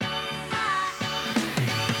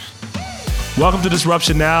Welcome to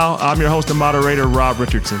Disruption Now. I'm your host and moderator, Rob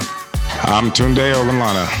Richardson. I'm Tunde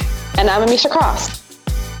Ogunlana. And I'm Amisha Cross.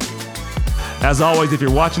 As always, if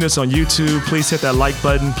you're watching this on YouTube, please hit that like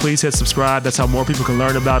button. Please hit subscribe. That's how more people can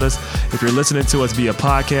learn about us. If you're listening to us via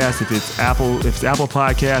podcast, if it's Apple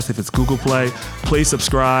Podcast, if it's Google Play, please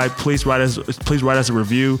subscribe. Please write us a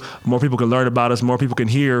review. More people can learn about us. More people can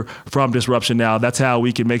hear from Disruption Now. That's how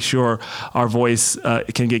we can make sure our voice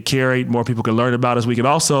can get carried. More people can learn about us. We can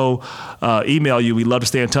also email you. We'd love to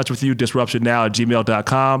stay in touch with you,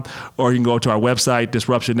 disruptionnow@gmail.com, or you can go to our website,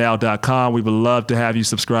 disruptionnow.com. We would love to have you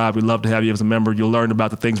subscribe. We'd love to have you as a member. You'll learn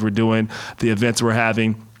about the things we're doing, the events we're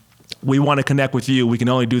having. We want to connect with you. We can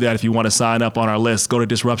only do that if you want to sign up on our list. Go to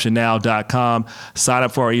disruptionnow.com, sign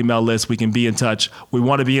up for our email list. We can be in touch. We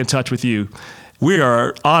want to be in touch with you. We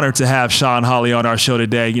are honored to have Shawn Holley on our show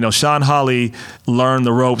today. You know, Shawn Holley learned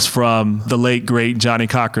the ropes from the late, great Johnnie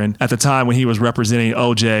Cochran at the time when he was representing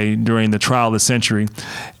O.J. during the trial of the century.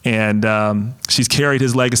 And she's carried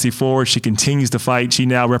his legacy forward. She continues to fight. She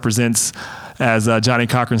now represents, as Johnnie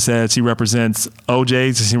Cochran said, she represents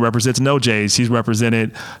OJs, she represents no J's. She's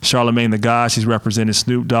represented Charlemagne the God, she's represented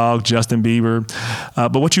Snoop Dogg, Justin Bieber.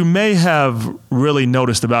 But what you may have really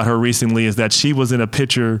noticed about her recently is that she was in a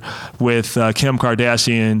picture with Kim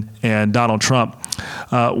Kardashian and Donald Trump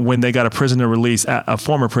when they got a prisoner release, a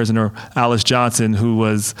former prisoner, Alice Johnson, who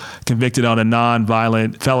was convicted on a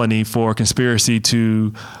non-violent felony for conspiracy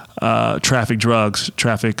to traffic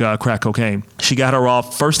crack cocaine. She got her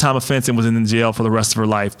off, first time offense, and was in jail for the rest of her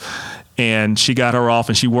life. And she got her off,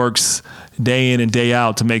 and she works day in and day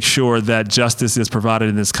out to make sure that justice is provided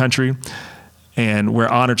in this country. And we're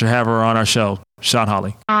honored to have her on our show. Shawn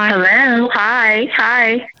Holley. Hello.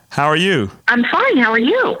 Hi. How are you? I'm fine. How are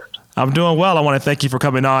you? I'm doing well. I want to thank you for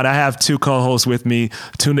coming on. I have two co-hosts with me,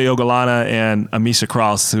 Tunde Ogunlana and Amisha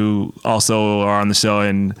Cross, who also are on the show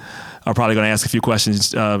and are probably going to ask a few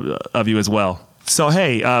questions of you as well. So,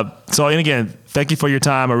 hey, and again, thank you for your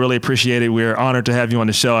time. I really appreciate it. We're honored to have you on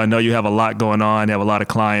the show. I know you have a lot going on. You have a lot of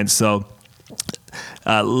clients. So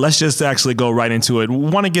let's just actually go right into it. We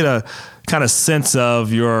want to get a kind of sense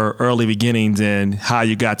of your early beginnings and how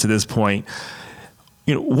you got to this point.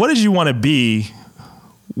 You know, what did you want to be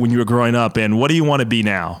when you were growing up, and what do you want to be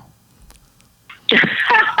now?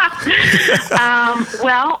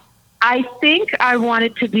 Well, I think I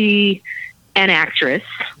wanted to be an actress.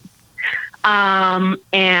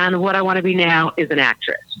 And what I want to be now is an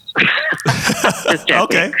actress. Just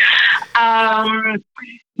joking. Okay.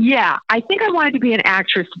 Yeah, I think I wanted to be an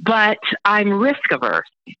actress, but I'm risk averse.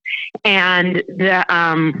 And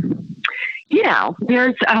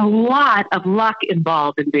there's a lot of luck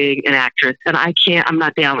involved in being an actress, and I'm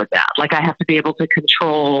not down with that. Like, I have to be able to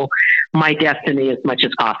control my destiny as much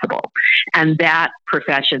as possible. And that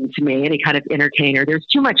profession, to me, any kind of entertainer, there's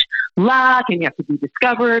too much luck and you have to be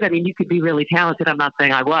discovered. I mean, you could be really talented. I'm not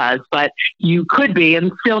saying I was, but you could be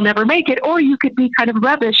and still never make it, or you could be kind of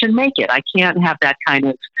rubbish and make it. I can't have that kind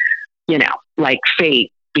of,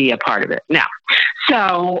 fate be a part of it. Now,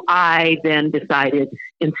 so I then decided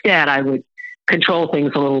instead I would control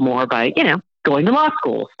things a little more by, going to law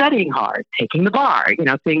school, studying hard, taking the bar,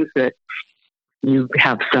 things that you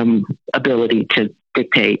have some ability to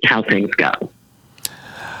dictate how things go.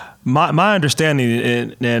 My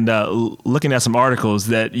understanding and looking at some articles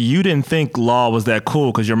that you didn't think law was that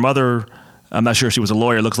cool because your mother, I'm not sure if she was a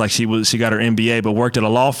lawyer. It looks like she got her MBA, but worked at a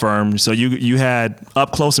law firm. So you had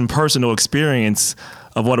up close and personal experience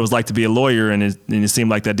of what it was like to be a lawyer, and it seemed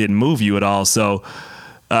like that didn't move you at all. So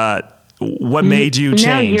what made you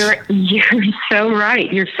change? No, you're so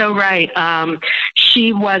right. You're so right.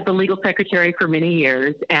 She was the legal secretary for many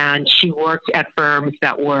years, and she worked at firms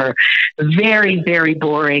that were very, very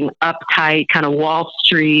boring, uptight, kind of Wall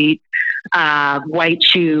Street, white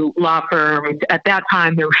shoe law firms. At that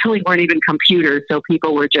time, there really weren't even computers, so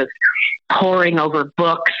people were just poring over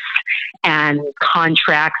books and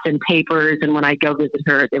contracts and papers. And when I go visit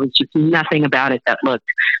her, there was just nothing about it that looked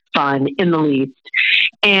fun in the least.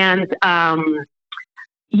 And, I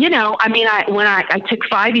took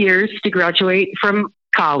 5 years to graduate from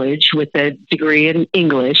college with a degree in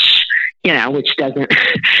English, which doesn't,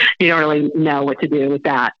 you don't really know what to do with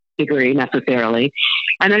that degree necessarily.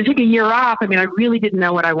 And then I took a year off. I really didn't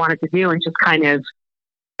know what I wanted to do and just kind of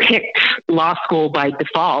picked law school by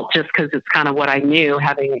default just because it's kind of what I knew,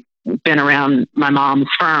 having been around my mom's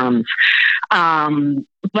firms.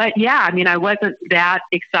 But yeah, I wasn't that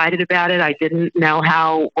excited about it. I didn't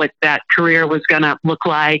know what that career was going to look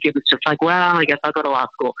like. It was just like, well, I guess I'll go to law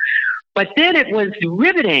school. But then it was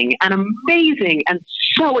riveting and amazing and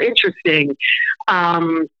so interesting.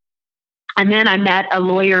 And then I met a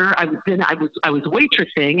lawyer. I was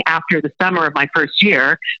waitressing after the summer of my first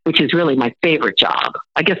year, which is really my favorite job.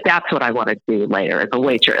 I guess that's what I want to do later as a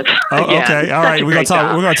waitress. Oh, okay. All right. We're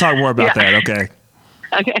gonna talk more about that. Okay.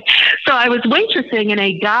 Okay. So I was waitressing, and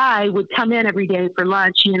a guy would come in every day for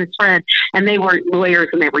lunch, he and his friend, and they were lawyers,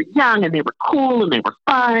 and they were young, and they were cool, and they were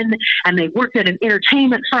fun, and they worked at an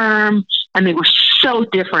entertainment firm, and they were so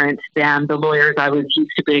different than the lawyers I was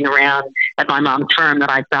used to being around at my mom's firm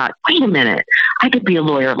that I thought, wait a minute, I could be a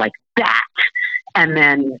lawyer like that. And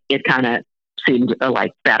then it kind of seemed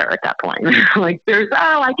like better at that point. Like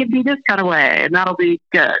I could be this kind of way, and that'll be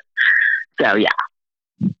good. So, yeah.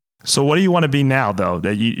 So what do you want to be now, though,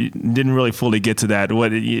 that you didn't really fully get to that?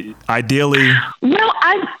 What ideally? Well,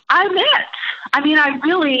 I'm it. I mean, I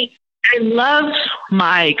love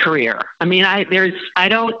my career. I mean, I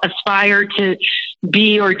don't aspire to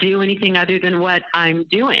be or do anything other than what I'm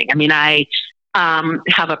doing. I mean, I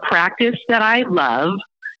have a practice that I love.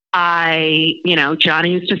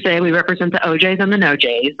 Johnny used to say we represent the OJs and the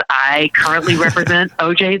NoJs. I currently represent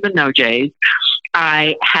OJs and NoJs.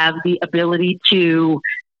 I have the ability to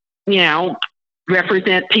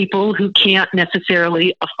represent people who can't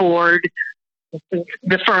necessarily afford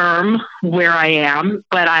the firm where I am,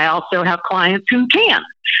 but I also have clients who can.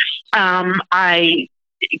 I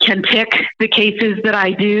can pick the cases that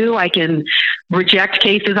I do. I can reject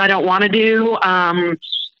cases I don't want to do.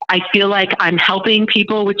 I feel like I'm helping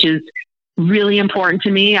people, which is really important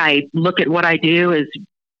to me. I look at what I do as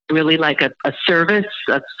really like a service,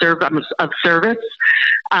 of service.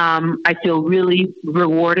 I feel really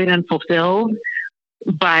rewarded and fulfilled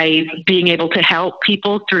by being able to help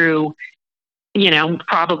people through,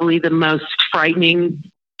 probably the most frightening,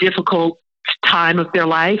 difficult time of their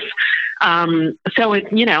life. So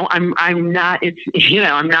I'm not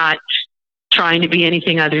trying to be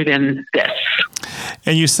anything other than this.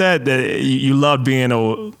 And you said that you love being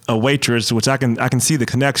a waitress, which I can see the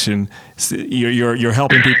connection. You're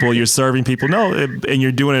helping people, you're serving people. No, and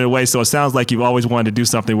you're doing it in a way. So it sounds like you've always wanted to do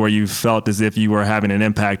something where you felt as if you were having an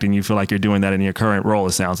impact, and you feel like you're doing that in your current role.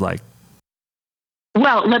 It sounds like.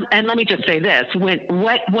 Well, let me just say this: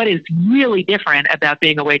 what is really different about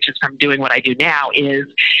being a waitress from doing what I do now is,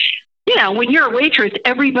 when you're a waitress,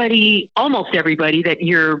 almost everybody that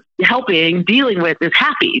you're helping, dealing with is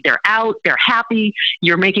happy. They're out, they're happy.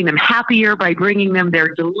 You're making them happier by bringing them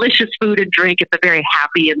their delicious food and drink. It's a very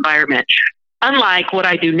happy environment. Unlike what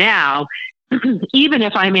I do now, even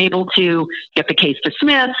if I'm able to get the case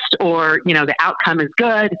dismissed or, the outcome is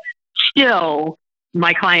good, still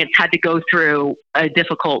my clients had to go through a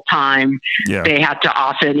difficult time. Yeah. They had to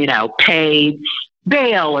often, pay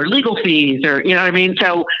bail or legal fees or, you know what I mean?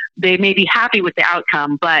 So they may be happy with the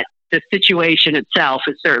outcome, but the situation itself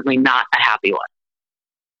is certainly not a happy one.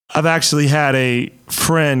 I've actually had a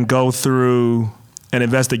friend go through an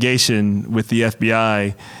investigation with the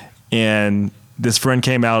FBI, and this friend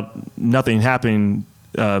came out, nothing happened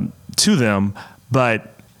to them,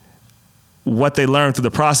 but what they learned through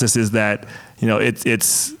the process is that,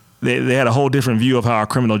 they had a whole different view of how our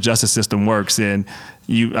criminal justice system works. And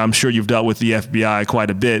I'm sure you've dealt with the FBI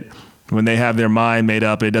quite a bit. When they have their mind made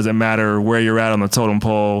up, it doesn't matter where you're at on the totem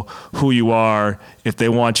pole, who you are. If they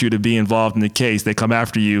want you to be involved in the case, they come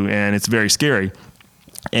after you, and it's very scary.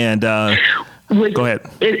 And go ahead.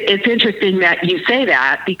 It's interesting that you say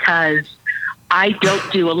that, because I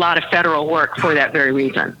don't do a lot of federal work for that very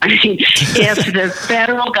reason. I mean, if the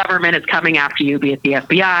federal government is coming after you, be it the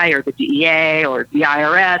FBI or the DEA or the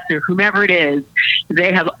IRS or whomever it is,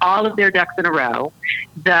 they have all of their ducks in a row.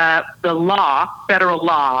 The law, federal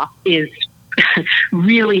law, is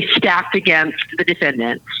really stacked against the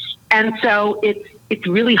defendant. And so it's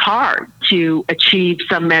really hard to achieve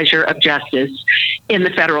some measure of justice in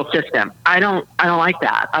the federal system. I don't like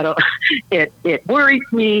that. It worries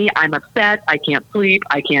me. I'm upset. I can't sleep.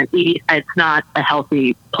 I can't eat. It's not a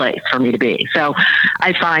healthy place for me to be. So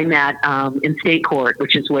I find that in state court,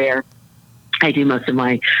 which is where I do most of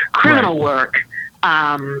my criminal work,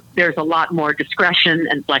 there's a lot more discretion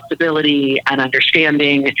and flexibility and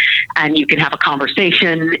understanding, and you can have a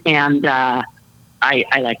conversation, and I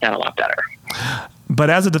like that a lot better. But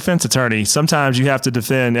as a defense attorney, sometimes you have to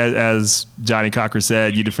defend, as Johnnie Cochran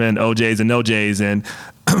said, you defend OJs and NoJs, and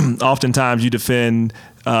oftentimes you defend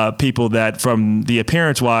people that, from the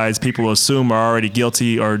appearance-wise, people assume are already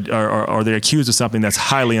guilty, or they're accused of something that's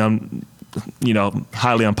highly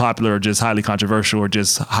unpopular, or just highly controversial, or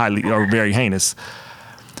just very heinous.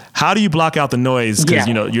 How do you block out the noise? Because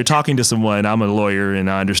you're talking to someone. I'm a lawyer,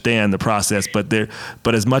 and I understand the process.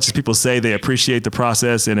 But as much as people say they appreciate the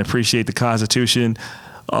process and appreciate the Constitution,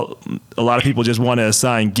 a lot of people just want to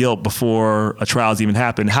assign guilt before a trial's even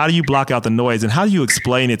happened. How do you block out the noise, and how do you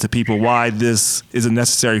explain it to people why this is a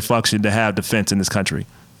necessary function to have defense in this country?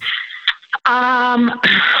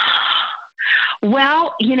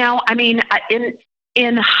 Well, I mean,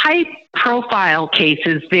 in high-profile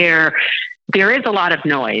cases, there is a lot of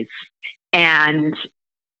noise, and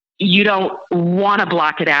you don't want to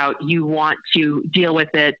block it out. You want to deal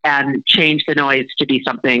with it and change the noise to be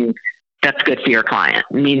something that's good for your client.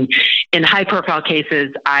 I mean, in high-profile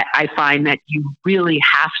cases, I find that you really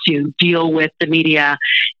have to deal with the media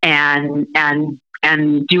and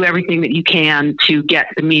do everything that you can to get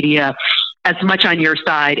the media as much on your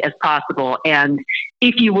side as possible. And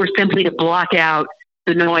if you were simply to block out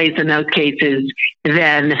the noise in those cases,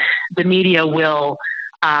 then the media will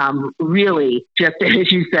really, just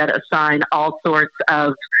as you said, assign all sorts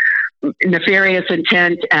of nefarious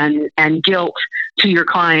intent and guilt to your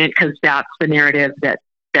client, because that's the narrative that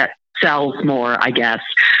sells more, I guess.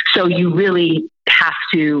 So you really have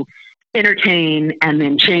to entertain and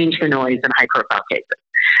then change the noise in high-profile cases.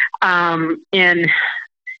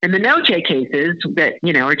 In the no-J cases that,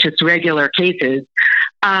 are just regular cases,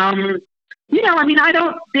 I mean, I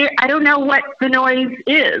don't know what the noise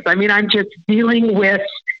is. I mean, I'm just dealing with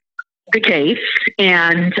the case,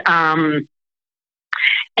 and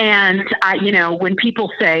when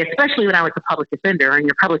people say, especially when I was a public defender, and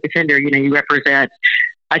you're a public defender, you represent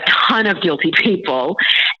a ton of guilty people,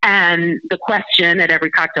 and the question at every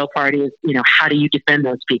cocktail party is, how do you defend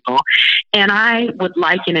those people? And I would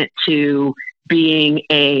liken it to being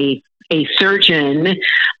a surgeon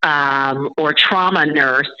or trauma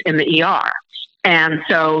nurse in the ER. And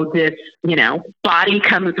so this, body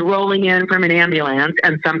comes rolling in from an ambulance,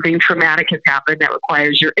 and something traumatic has happened that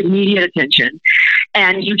requires your immediate attention,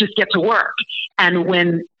 and you just get to work. And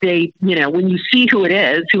when when you see who it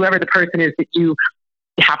is, whoever the person is that you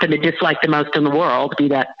happen to dislike the most in the world, be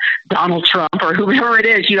that Donald Trump or whoever it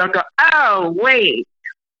is, you don't go, oh, wait,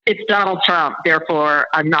 it's Donald Trump, therefore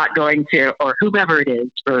I'm not going to, or whomever it is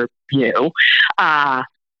for you.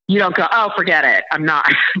 You don't go, oh, forget it. I'm not,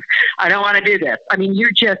 I don't want to do this. I mean,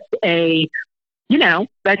 you're just a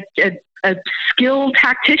skilled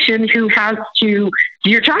tactician who has to do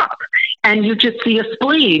your job. And you just see a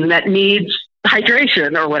spleen that needs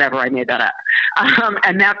hydration or whatever. I made that up.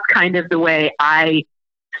 And that's kind of the way I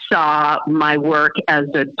saw my work as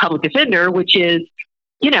a public defender, which is,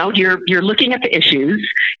 you're looking at the issues,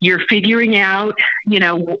 you're figuring out,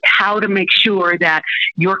 how to make sure that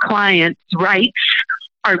your client's rights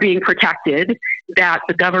are being protected, that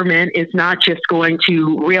the government is not just going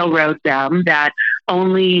to railroad them, that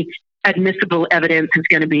only admissible evidence is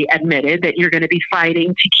going to be admitted, that you're going to be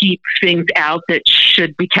fighting to keep things out that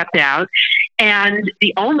should be kept out. And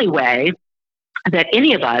the only way that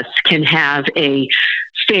any of us can have a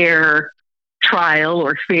fair trial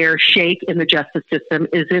or fair shake in the justice system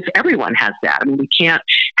is if everyone has that. I mean, we can't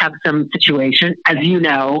have some situation, as you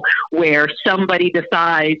know, where somebody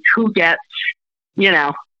decides who gets,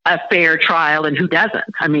 a fair trial and who doesn't.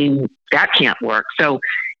 I mean, that can't work. So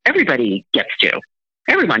everybody gets to.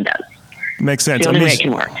 Everyone does. Makes sense. The only way it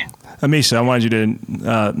can work. Amisha, I wanted you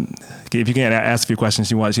to, if you can ask a few questions,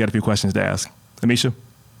 she had a few questions to ask. Amisha?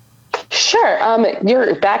 Sure.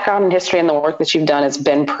 Your background and history and the work that you've done has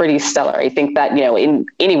been pretty stellar. I think that, in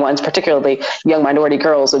anyone's, particularly young minority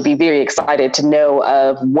girls, would be very excited to know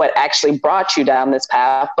of what actually brought you down this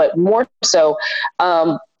path, but more so,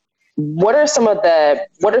 what are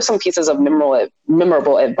some pieces of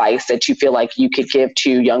memorable advice that you feel like you could give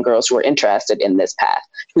to young girls who are interested in this path,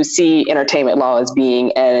 who see entertainment law as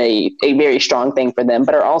being a very strong thing for them,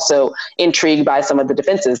 but are also intrigued by some of the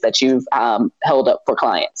defenses that you've held up for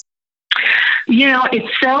clients?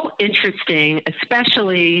 It's so interesting,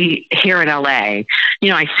 especially here in LA.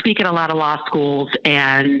 I speak at a lot of law schools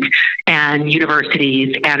and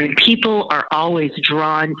universities, and people are always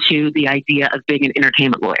drawn to the idea of being an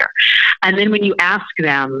entertainment lawyer. And then when you ask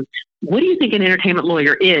them, what do you think an entertainment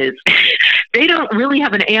lawyer is? They don't really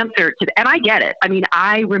have an answer to that. And I get it. I mean,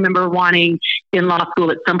 I remember wanting in law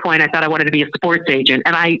school at some point, I thought I wanted to be a sports agent,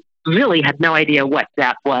 and I really had no idea what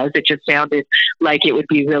that was. It just sounded like it would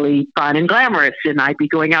be really fun and glamorous, and I'd be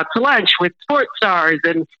going out to lunch with sports stars,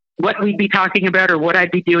 and what we'd be talking about or what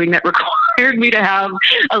I'd be doing that required me to have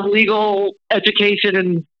a legal education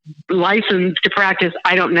and license to practice,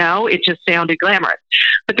 I don't know. It just sounded glamorous.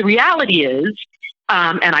 But the reality is,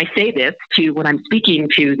 and I say this to when I'm speaking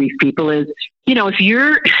to these people, is, if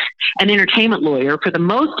you're an entertainment lawyer, for the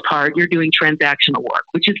most part, you're doing transactional work,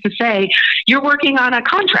 which is to say you're working on a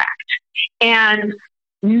contract. And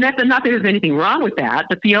not that there's anything wrong with that,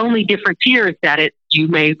 but the only difference here is that it's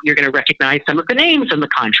you're going to recognize some of the names in the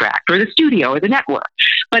contract or the studio or the network.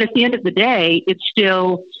 But at the end of the day, it's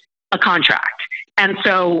still a contract. And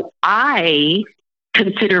so I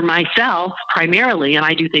consider myself primarily, and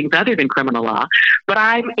I do things other than criminal law, but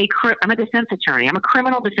I'm a defense attorney. I'm a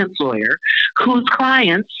criminal defense lawyer whose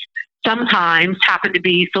clients sometimes happen to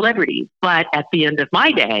be celebrities. But at the end of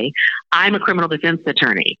my day, I'm a criminal defense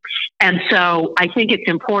attorney. And so I think it's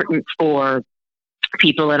important for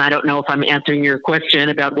people, and I don't know if I'm answering your question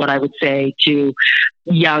about what I would say to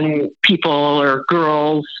young people or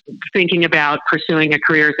girls thinking about pursuing a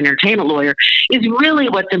career as an entertainment lawyer, is really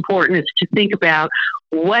what's important is to think about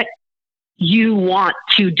what you want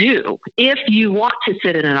to do. If you want to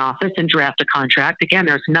sit in an office and draft a contract, again,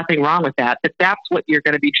 there's nothing wrong with that, but that's what you're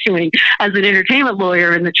going to be doing as an entertainment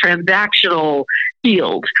lawyer in the transactional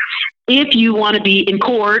field. If you want to be in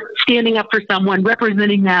court, standing up for someone,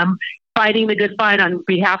 representing them, fighting the good fight on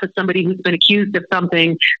behalf of somebody who's been accused of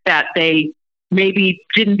something that they maybe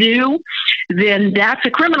didn't do, then that's a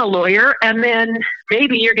criminal lawyer. And then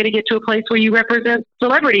maybe you're going to get to a place where you represent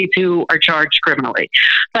celebrities who are charged criminally.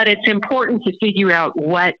 But it's important to figure out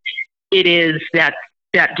what it is that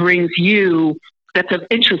brings you, that's of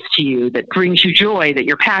interest to you, that brings you joy, that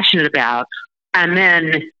you're passionate about, and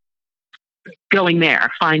then going there,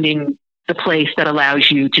 finding the place that allows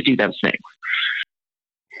you to do those things.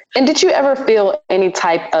 And did you ever feel any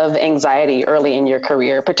type of anxiety early in your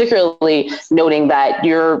career, particularly noting that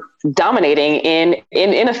you're dominating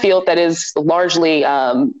in a field that is largely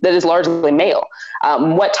male?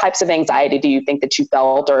 What types of anxiety do you think that you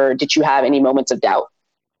felt, or did you have any moments of doubt?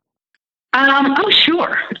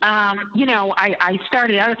 Sure. I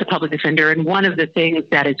started out as a public defender, and one of the things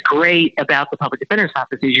that is great about the public defender's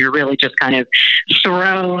office is you're really just kind of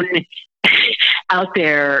thrown out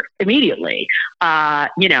there immediately.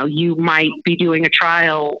 You might be doing a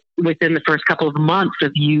trial within the first couple of months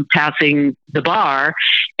of you passing the bar,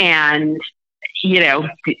 and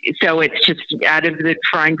so it's just out of the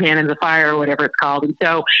frying pan in the fire, or whatever it's called. And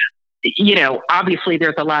so, obviously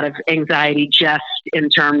there's a lot of anxiety just in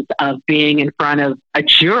terms of being in front of a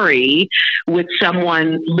jury with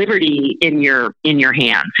someone's liberty in your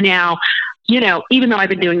hands. Now, even though I've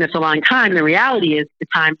been doing this a long time, the reality is the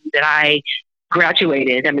time that I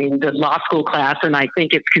graduated, the law school class, and I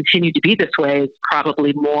think it's continued to be this way, is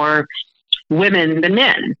probably more women than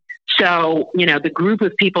men. So, the group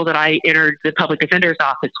of people that I entered the public defender's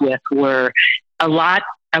office with were a lot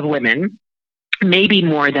of women, maybe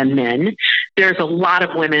more than men. There's a lot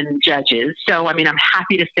of women judges. So, I'm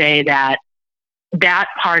happy to say that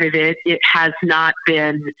part of it has not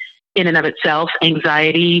been in and of itself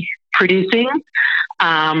anxiety producing.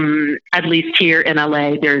 At least here in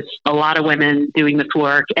LA, there's a lot of women doing this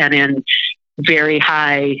work and in very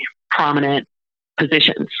high prominent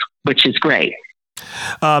positions, which is great.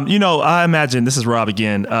 I imagine, this is Rob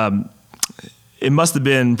again, it must have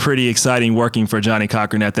been pretty exciting working for Johnnie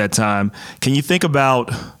Cochran at that time. Can you take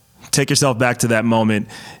yourself back to that moment,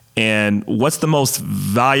 and what's the most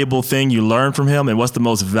valuable thing you learned from him, and what's the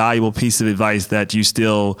most valuable piece of advice that you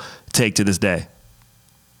still take to this day?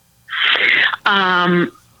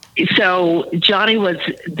 So Johnnie was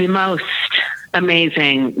the most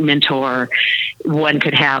amazing mentor one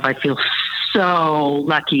could have. I feel so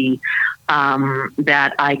lucky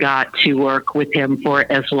that I got to work with him for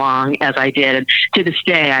as long as I did. And to this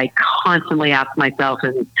day, I constantly ask myself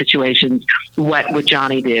in situations, what would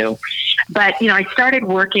Johnnie do? But, I started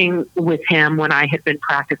working with him when I had been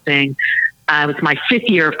practicing. It was my 5th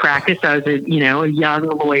year of practice. I was a young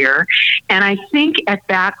lawyer. And I think at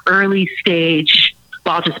that early stage,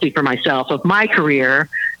 well, I'll just speak for myself, of my career,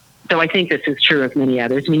 though I think this is true of many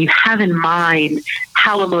others. You have in mind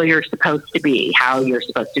how a lawyer is supposed to be, how you're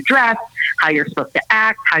supposed to dress, how you're supposed to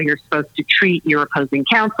act, how you're supposed to treat your opposing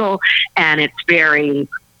counsel. And it's very,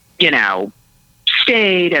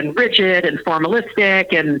 staid and rigid and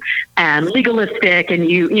formalistic and legalistic, and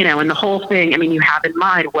and the whole thing. You have in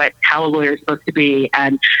mind how a lawyer is supposed to be,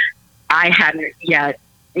 and I hadn't yet,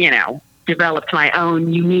 developed my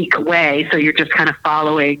own unique way. So you're just kind of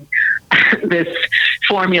following this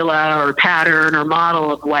formula or pattern or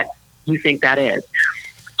model of what you think that is.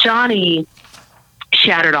 Johnnie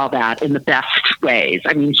shattered all that in the best ways.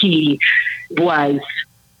 He was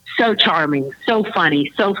so charming, so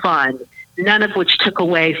funny, so fun, none of which took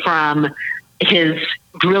away from his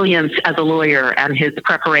brilliance as a lawyer and his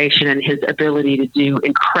preparation and his ability to do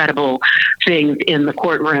incredible things in the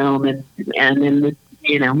courtroom and in the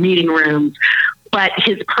meeting rooms. But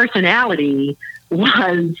his personality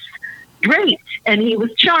was great, and he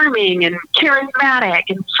was charming and charismatic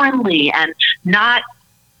and friendly, and not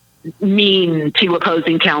mean to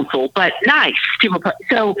opposing counsel, but nice to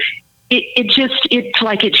so it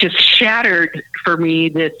just shattered for me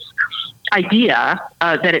this idea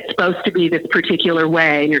that it's supposed to be this particular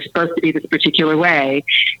way and you're supposed to be this particular way.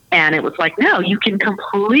 And it was like, no, you can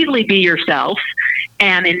completely be yourself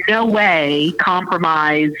and in no way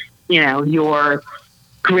compromise, your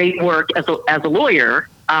great work as a lawyer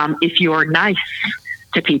if you're nice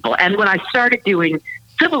to people. And when I started doing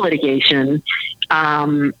civil litigation,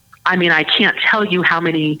 I can't tell you how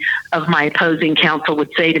many of my opposing counsel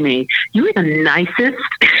would say to me, "You are the nicest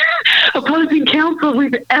opposing counsel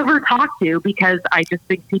we've ever talked to," because I just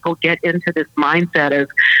think people get into this mindset of,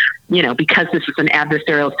 because this is an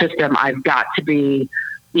adversarial system, I've got to be,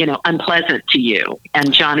 unpleasant to you.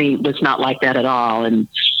 And Johnny was not like that at all. And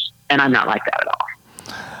I'm not like that at all.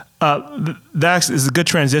 That is a good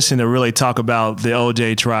transition to really talk about the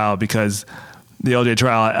OJ trial, because the OJ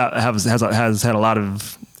trial has had a lot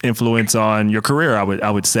of influence on your career, I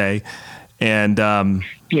would say. And I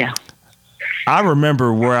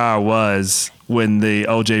remember where I was when the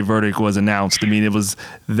OJ verdict was announced. I mean, it was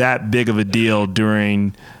that big of a deal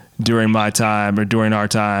during my time, or during our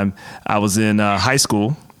time. I was in high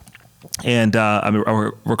school, and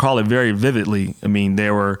I recall it very vividly. I mean,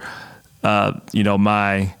 there were,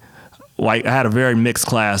 my white. I had a very mixed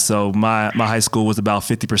class, so my high school was about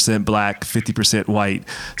 50% black, 50% white.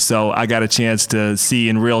 So I got a chance to see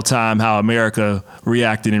in real time how America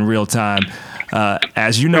reacted in real time.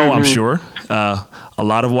 As you know, I'm sure, a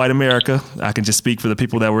lot of white America, I can just speak for the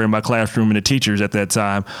people that were in my classroom and the teachers at that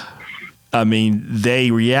time. I mean, they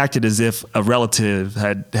reacted as if a relative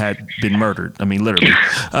had been murdered. I mean, literally.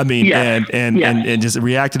 I mean, yes. and just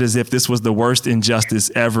reacted as if this was the worst injustice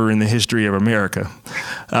ever in the history of America.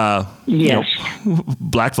 Yes.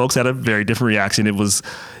 Black folks had a very different reaction. It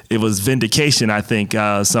was vindication, I think,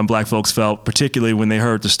 some black folks felt, particularly when they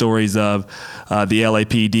heard the stories of the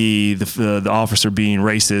LAPD, the officer being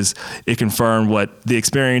racist. It confirmed what the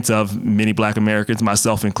experience of many black Americans,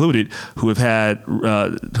 myself included, who have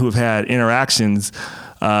had interactions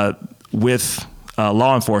with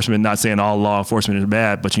law enforcement. Not saying all law enforcement is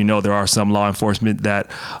bad, but there are some law enforcement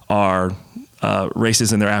that are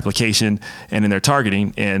racist in their application and in their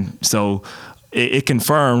targeting, and so it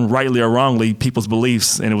confirmed, rightly or wrongly, people's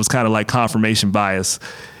beliefs, and it was kind of like confirmation bias.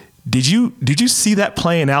 Did you see that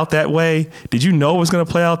playing out that way? Did you know it was going to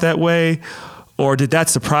play out that way? Or did that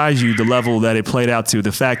surprise you, the level that it played out to?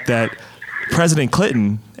 The fact that President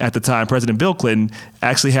Clinton, at the time, President Bill Clinton,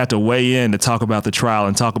 actually had to weigh in to talk about the trial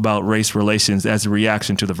and talk about race relations as a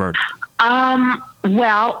reaction to the verdict?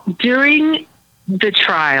 Well, during the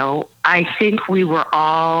trial, I think we were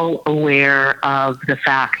all aware of the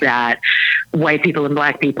fact that white people and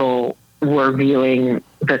black people were viewing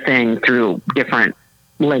the thing through different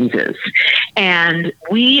lenses. And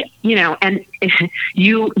we, and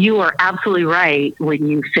you are absolutely right when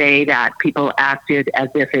you say that people acted as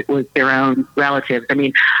if it was their own relatives. I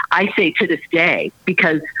mean, I say to this day,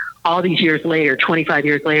 because all these years later, 25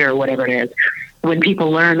 years later, or whatever it is, when people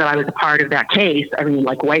learn that I was a part of that case, I mean,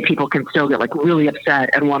 white people can still get really upset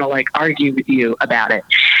and want to argue with you about it.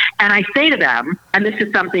 And I say to them, and this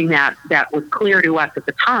is something that was clear to us at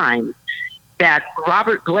the time, that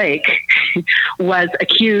Robert Blake was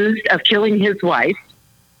accused of killing his wife.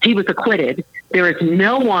 He was acquitted. There is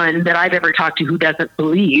no one that I've ever talked to who doesn't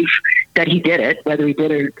believe that he did it. Whether he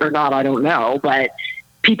did it or not, I don't know, but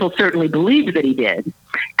people certainly believed that he did.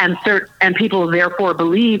 And people therefore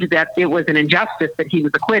believed that it was an injustice that he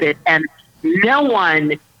was acquitted. And no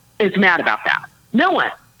one is mad about that. No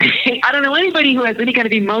one. I don't know anybody who has any kind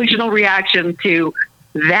of emotional reaction to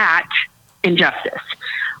that injustice.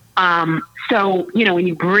 So, when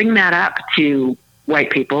you bring that up to white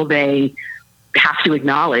people, they have to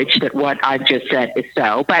acknowledge that what I've just said is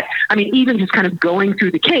so. But I mean, even just kind of going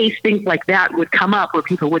through the case, things like that would come up where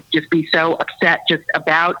people would just be so upset just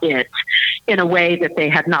about it in a way that they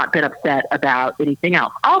had not been upset about anything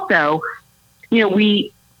else. Also, there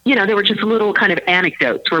were just little kind of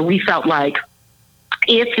anecdotes where we felt like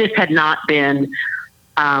if this had not been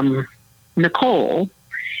Nicole,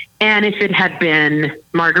 and if it had been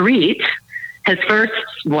Marguerite, his first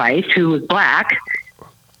wife, who was black,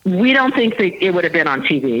 we don't think that it would have been on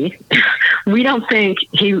TV. We don't think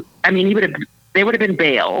they would have been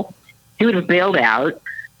bailed. He would have bailed out.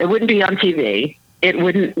 It wouldn't be on TV. It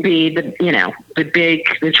wouldn't be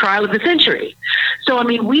the trial of the century. So, I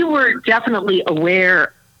mean, we were definitely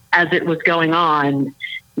aware as it was going on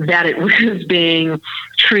that it was being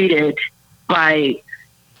treated by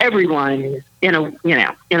everyone in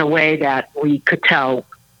a way that we could tell,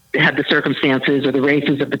 had the circumstances or the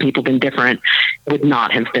races of the people been different, would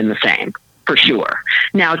not have been the same. for sure.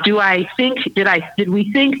 Now, did we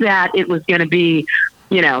think that it was going to be,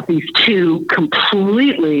 these two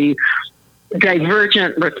completely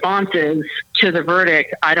divergent responses to the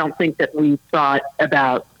verdict? I don't think that we thought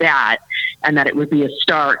about that, and that it would be as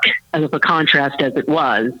stark of a contrast as it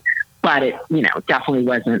was, but it, definitely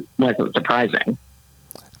wasn't surprising.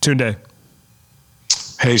 Tunde.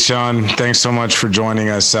 Hey, Sean, thanks so much for joining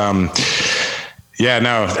us. I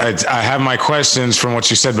have my questions from what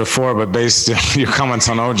you said before, but based on your comments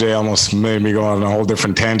on OJ almost made me go on a whole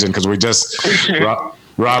different tangent, because we just,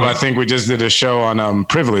 Rob, I think we just did a show on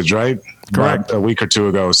privilege, right? Correct. About a week or two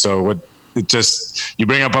ago. So you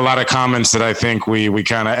bring up a lot of comments that I think we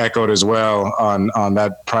kind of echoed as well on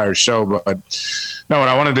that prior show. But no, what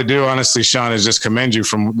I wanted to do, honestly, Sean, is just commend you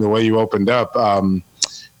from the way you opened up. I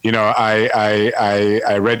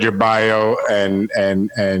read your bio, and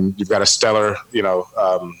you've got a stellar,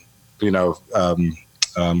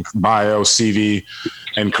 bio, CV,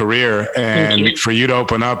 and career. And for you to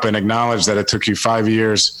open up and acknowledge that it took you 5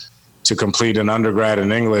 years to complete an undergrad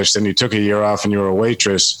in English, then you took a year off and you were a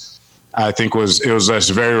waitress, I think it was just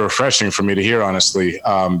very refreshing for me to hear, honestly,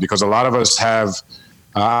 because a lot of us have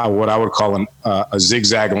what I would call a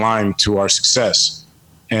zigzag line to our success.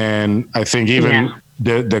 And I think even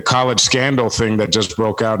the college scandal thing that just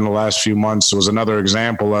broke out in the last few months was another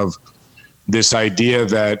example of this idea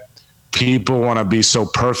that people want to be so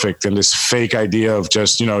perfect, and this fake idea of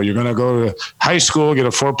just, you're going to go to high school, get a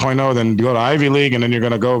 4.0, then go to Ivy League, and then you're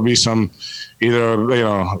going to go be some either,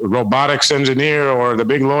 robotics engineer or the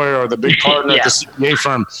big lawyer or the big partner at the CPA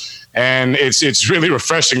firm. And it's really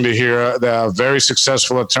refreshing to hear that a very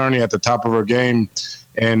successful attorney at the top of her game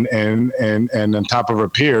and on top of her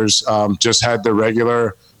peers just had the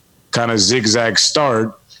regular kind of zigzag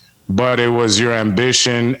start. But it was your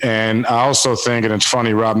ambition. And I also think, and it's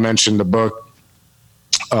funny, Rob mentioned the book,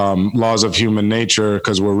 Laws of Human Nature,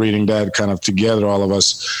 because we're reading that kind of together, all of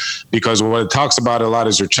us, because what it talks about a lot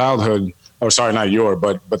is your childhood, but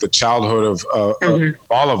the childhood of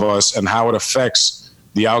all of us, and how it affects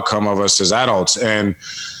the outcome of us as adults. And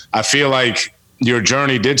I feel like your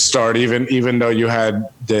journey did start, even though you had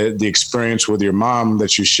the experience with your mom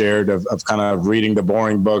that you shared of kind of reading the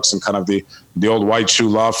boring books and kind of the old white shoe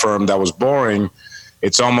law firm that was boring.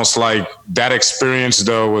 It's almost like that experience,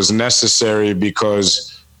 though, was necessary,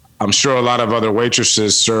 because I'm sure a lot of other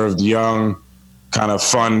waitresses served young, kind of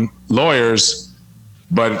fun lawyers,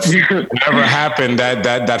 but whatever happened,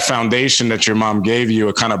 that foundation that your mom gave you,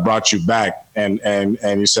 it kind of brought you back, and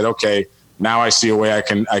you said, okay, now I see a way I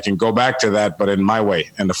can go back to that, but in my way,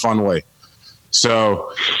 in the fun way.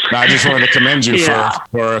 So I just wanted to commend you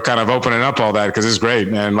for kind of opening up all that, because it's great.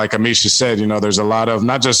 And like Amisha said, there's a lot of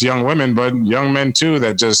not just young women, but young men too,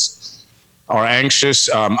 that just are anxious.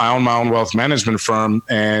 I own my own wealth management firm,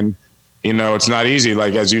 and, it's not easy,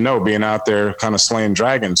 like, as you know, being out there kind of slaying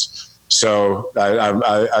dragons. So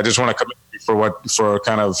I just want to commend you for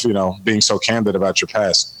kind of, being so candid about your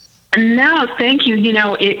past. No, thank you.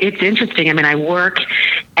 It's interesting. I mean, I work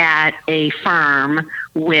at a firm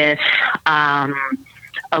with, I'd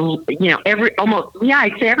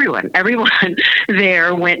say everyone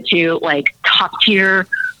there went to like top tier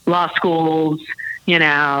law schools,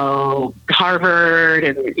 Harvard,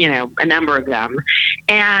 and, a number of them.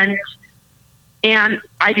 And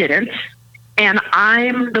I didn't. And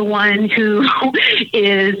I'm the one who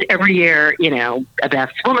is every year, a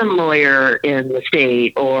best woman lawyer in the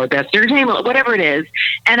state or best entertainment, whatever it is.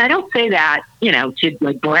 And I don't say that, to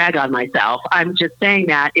like brag on myself. I'm just saying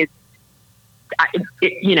that to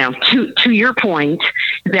your point,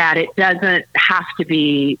 that it doesn't have to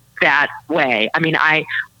be that way. I mean, I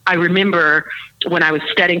remember when I was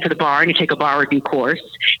studying for the bar, and you take a bar review course,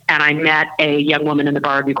 and I met a young woman in the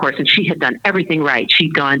bar review course, and she had done everything right.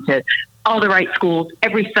 She'd gone to all the right schools.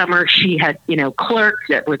 Every summer she had,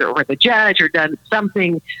 clerked with a judge or done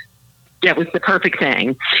something that was the perfect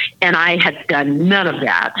thing. And I had done none of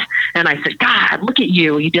that. And I said, God, look at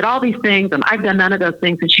you. You did all these things, and I've done none of those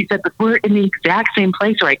things. And she said, but we're in the exact same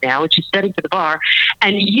place right now, which is studying for the bar.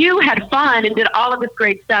 And you had fun and did all of this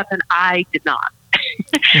great stuff, and I did not.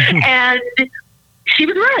 And she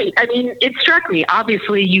was right. I mean, it struck me.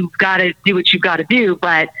 Obviously, you've got to do what you've got to do,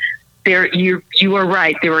 but you are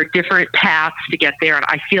right. There are different paths to get there. And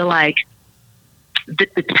I feel like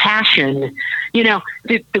the passion,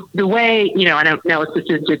 the way, I don't know if this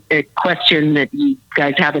is just a question that you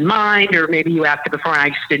guys have in mind, or maybe you asked it before and I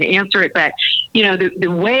just didn't answer it. But,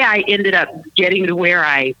 the way I ended up getting to where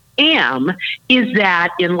I am is that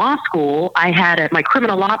in law school, I had my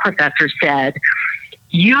criminal law professor said,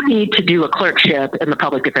 you need to do a clerkship in the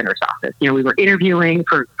public defender's office. You know, we were interviewing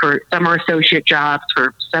for summer associate jobs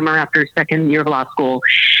for summer after second year of law school.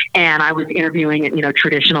 And I was interviewing at, you know,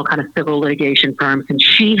 traditional kind of civil litigation firms. And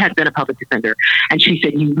she had been a public defender. And she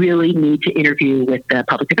said, you really need to interview with the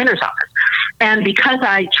public defender's office. And because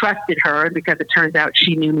I trusted her, because it turns out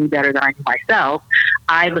she knew me better than I knew myself,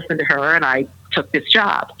 I listened to her and I took this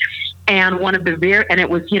job. And one of the and it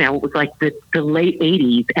was, you know, it was like the late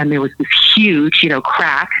 80s, and there was this huge, you know,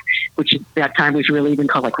 crack, which at that time was really even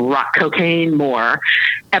called like rock cocaine more,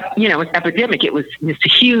 you know, it was epidemic. It was this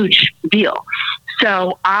huge deal.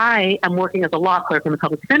 So I am working as a law clerk in the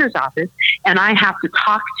public defender's office, and I have to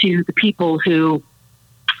talk to the people who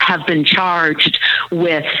have been charged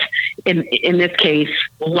with, in this case,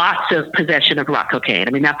 lots of possession of rock cocaine.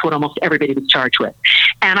 I mean, that's what almost everybody was charged with.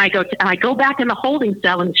 And I go back in the holding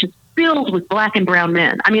cell, and it's just filled with black and brown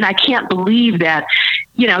men. I mean, I can't believe that,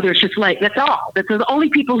 you know, there's just like, that's all. That's the only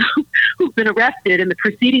people who've been arrested in the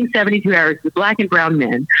preceding 72 hours with black and brown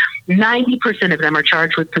men. 90% of them are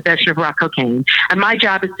charged with possession of rock cocaine. And my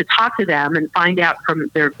job is to talk to them and find out from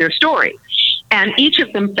their story. And each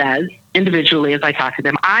of them says, individually, as I talk to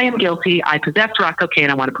them, I am guilty. I possess rock cocaine.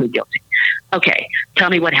 I want to plead guilty. Okay, tell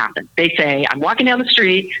me what happened. They say, I'm walking down the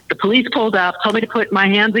street. The police pulled up, told me to put my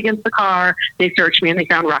hands against the car. They searched me and they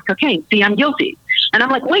found rock cocaine. See, I'm guilty. And I'm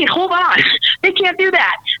like, wait, hold on. They can't do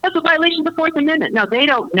that. That's a violation of the Fourth Amendment. No, they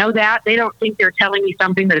don't know that. They don't think they're telling me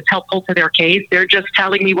something that is helpful to their case. They're just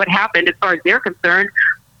telling me what happened. As far as they're concerned,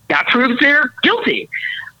 that proves they're guilty.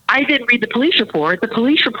 I didn't read the police report. The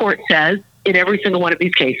police report says, in every single one of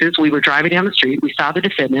these cases, we were driving down the street. We saw the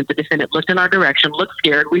defendant. The defendant looked in our direction, looked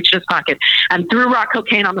scared, reached his pocket, and threw rock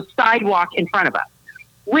cocaine on the sidewalk in front of us,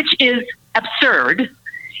 which is absurd.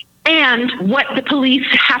 And what the police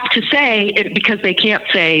have to say, because they can't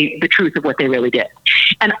say the truth of what they really did.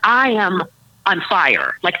 And I am on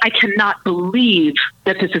fire. Like, I cannot believe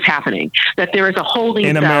that this is happening, that there is a holding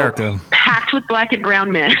in cell America packed with black and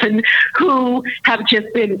brown men who have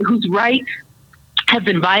just been, whose rights have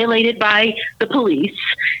been violated by the police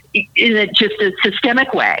in just a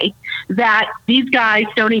systemic way, that these guys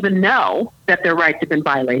don't even know that their rights have been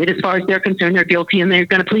violated. As far as they're concerned, they're guilty and they're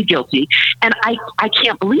going to plead guilty. And I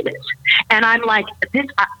can't believe it. And I'm like, this,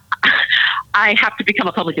 I have to become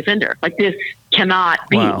a public defender. Like, this cannot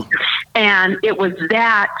be. Wow. And it was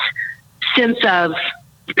that sense of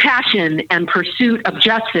passion and pursuit of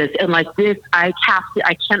justice, and like this, I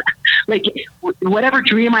can't, like, whatever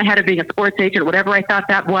dream I had of being a sports agent, whatever I thought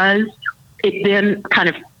that was, it then kind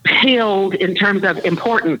of paled in terms of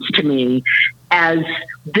importance to me as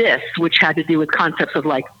this, which had to do with concepts of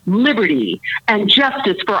like liberty and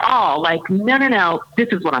justice for all. Like, no, this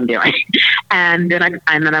is what I'm doing. And then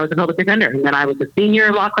I was a public defender, and then I was a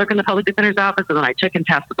senior law clerk in the public defender's office, and then I took and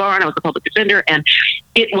passed the bar, and I was a public defender. And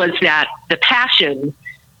it was that the passion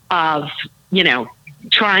of, you know,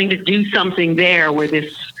 trying to do something there where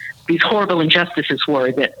these horrible injustices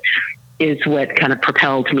were, that is what kind of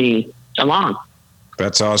propelled me along.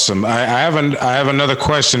 That's awesome. I have another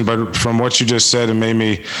question, but from what you just said, it made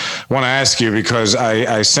me want to ask you, because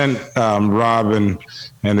I sent Rob and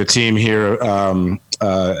the team here,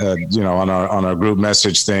 you know, on our group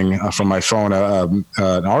message thing from my phone, an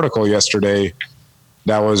article yesterday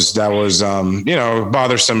that was you know,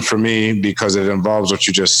 bothersome for me, because it involves what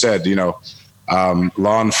you just said, you know,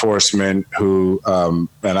 law enforcement who, and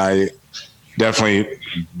I definitely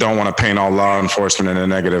don't want to paint all law enforcement in a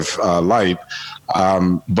negative light.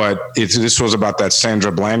 But this was about that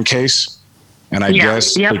Sandra Bland case. And I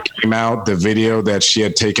guess it came out, the video that she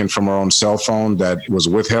had taken from her own cell phone that was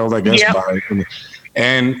withheld, I guess.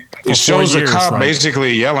 And it shows the cop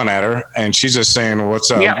basically yelling at her, and she's just saying, what's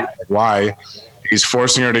up? Why? He's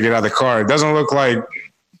forcing her to get out of the car. It doesn't look like,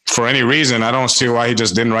 for any reason, I don't see why he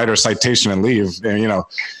just didn't write her a citation and leave. And, you know,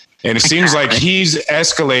 and it seems like he's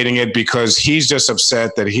escalating it because he's just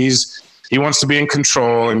upset that he wants to be in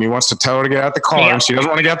control, and he wants to tell her to get out the car, and she doesn't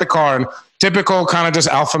want to get out the car, and typical kind of just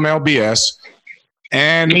alpha male BS.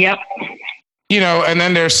 And, you know, and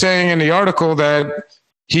then they're saying in the article that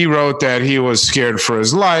he wrote that he was scared for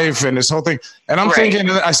his life and this whole thing. And I'm thinking,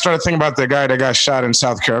 I started thinking about the guy that got shot in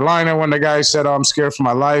South Carolina, when the guy said, oh, I'm scared for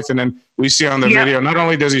my life. And then we see on the video, not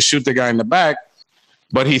only does he shoot the guy in the back,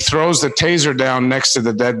 but he throws the taser down next to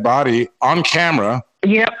the dead body on camera.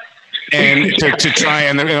 And to try,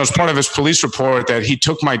 and it was part of his police report that he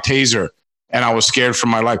took my taser and I was scared for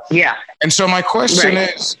my life. And so my question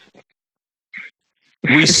is,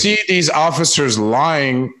 we see these officers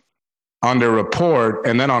lying on their report,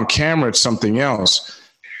 and then on camera it's something else.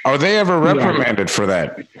 Are they ever reprimanded for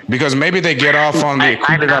that? Because maybe they get off on the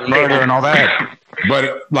murder and all that,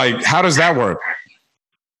 but like, how does that work?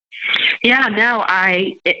 Yeah, no,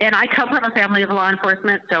 I come from a family of law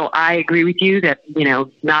enforcement, so I agree with you that,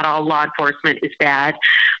 not all law enforcement is bad,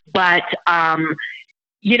 but,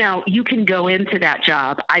 you can go into that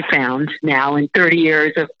job. I found now in 30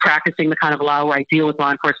 years of practicing the kind of law where I deal with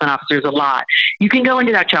law enforcement officers a lot, you can go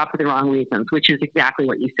into that job for the wrong reasons, which is exactly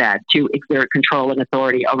what you said, to exert control and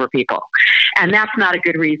authority over people. And that's not a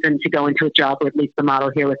good reason to go into a job, or at least the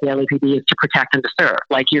model here with the LAPD is to protect and to serve.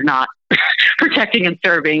 Like, you're not protecting and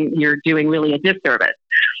serving, you're doing really a disservice.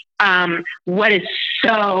 What is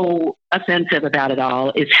so offensive about it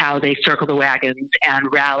all is how they circle the wagons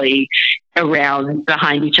and rally around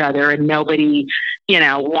behind each other, and nobody,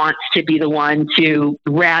 wants to be the one to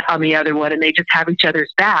rat on the other one, and they just have each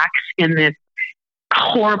other's backs in this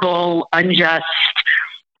horrible, unjust,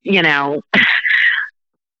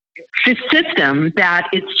 system that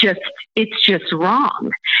it's just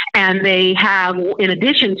wrong. And they have, in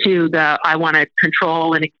addition to the I want to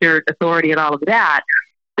control and exert authority and all of that,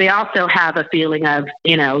 they also have a feeling of,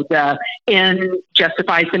 the end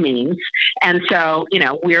justifies the means. And so,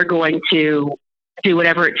 we're going to do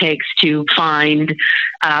whatever it takes to find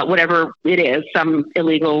whatever it is, some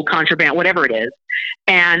illegal contraband, whatever it is.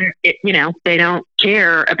 And, they don't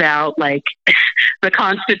care about, like, the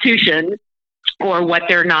Constitution or what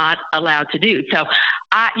they're not allowed to do. So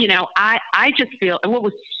I just feel, and what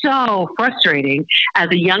was so frustrating as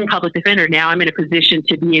a young public defender, now I'm in a position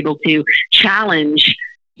to be able to challenge,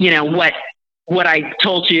 what I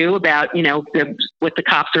told you about, what the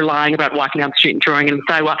cops are lying about, walking down the street and throwing it in the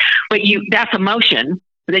sidewalk. But that's a motion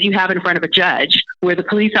that you have in front of a judge where the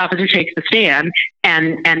police officer takes the stand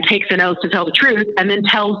and takes an oath to tell the truth and then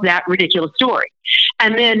tells that ridiculous story.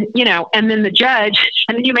 And then, and then the judge,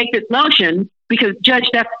 and then you make this motion because, Judge,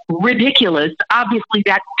 that's ridiculous. Obviously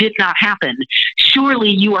that did not happen. Surely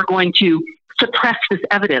you are going to suppress this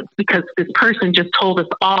evidence because this person just told us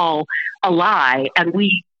all a lie, and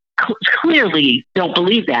we clearly don't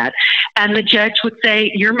believe that. And the judge would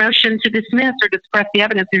say, your motion to dismiss or to suppress the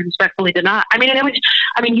evidence is respectfully denied.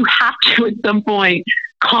 You have to at some point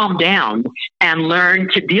calm down and learn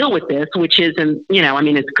to deal with this, which isn't,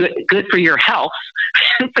 it's good for your health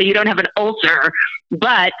so you don't have an ulcer,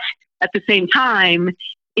 but at the same time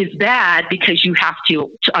is bad because you have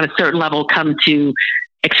to on a certain level, come to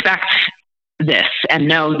expect this and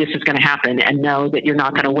know this is going to happen and know that you're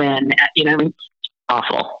not going to win. It's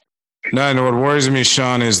awful. No, and what worries me,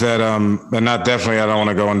 Sean, is that, and not definitely, I don't want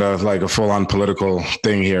to go into like a full-on political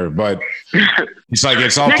thing here, but it's like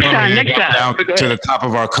it's all down to the top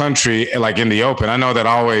of our country, like in the open. I know that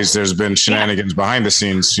always there's been shenanigans behind the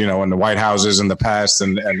scenes, in the White Houses in the past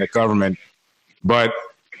and the government. But,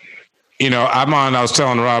 I was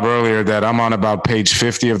telling Rob earlier that I'm on about page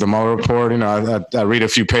 50 of the Mueller report. I read a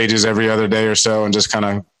few pages every other day or so and just kind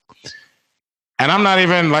of, and I'm not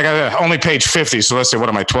even only page 50. So let's say, what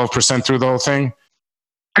am I, 12% through the whole thing?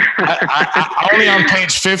 I only on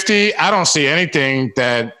page 50, I don't see anything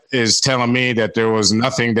that is telling me that there was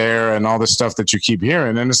nothing there and all the stuff that you keep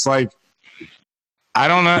hearing. And it's like, I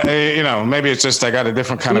don't know, maybe it's just I got a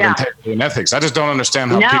different kind of integrity and ethics. I just don't understand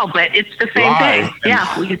how. No, but it's the same thing.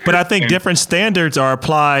 Yeah. But I think different standards are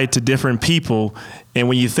applied to different people. And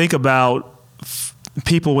when you think about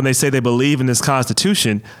people, when they say they believe in this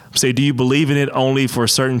Constitution, say, do you believe in it only for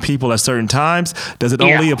certain people at certain times? Does it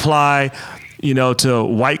only apply, to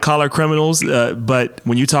white collar criminals? But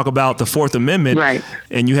when you talk about the Fourth Amendment, right,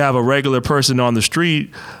 and you have a regular person on the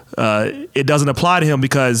street, it doesn't apply to him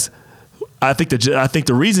because I think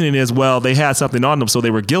the reasoning is, well, they had something on them, so they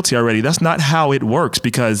were guilty already. That's not how it works,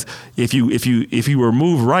 because if you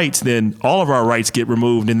remove rights, then all of our rights get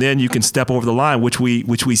removed, and then you can step over the line, which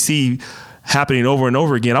we see happening over and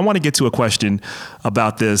over again. I want to get to a question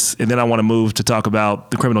about this, and then I want to move to talk about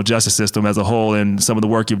the criminal justice system as a whole and some of the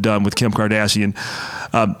work you've done with Kim Kardashian.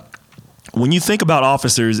 When you think about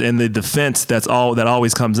officers and the defense, that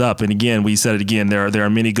always comes up. And again, we said it again, there are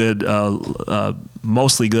many good,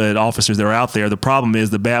 mostly good officers that are out there. The problem is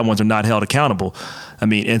the bad ones are not held accountable.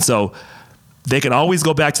 And so they can always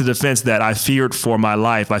go back to the defense that I feared for my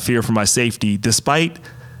life, I feared for my safety, despite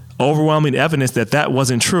overwhelming evidence that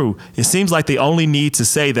wasn't true. It seems like they only need to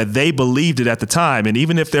say that they believed it at the time. And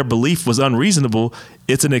even if their belief was unreasonable,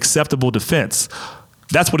 it's an acceptable defense.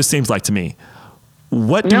 That's what it seems like to me.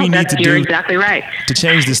 What do we need to do exactly right to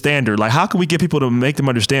change the standard? Like, how can we get people to make them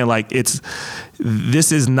understand, like,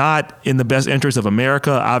 this is not in the best interest of America.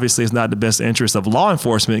 Obviously, it's not in the best interest of law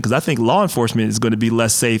enforcement, because I think law enforcement is going to be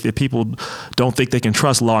less safe if people don't think they can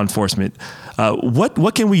trust law enforcement.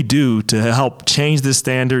 What can we do to help change this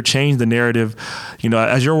standard, change the narrative?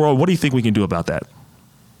 As your world, what do you think we can do about that?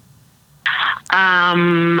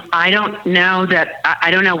 I don't know that. I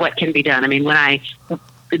don't know what can be done. I mean,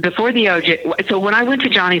 before the OJ, so when I went to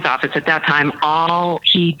Johnny's office at that time, all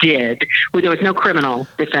he did, there was no criminal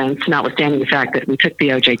defense, notwithstanding the fact that we took the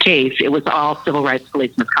OJ case. It was all civil rights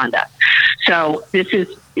police misconduct. So this is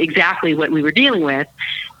exactly what we were dealing with,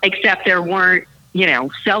 except there weren't,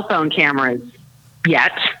 cell phone cameras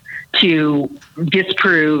yet to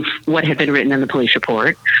disprove what had been written in the police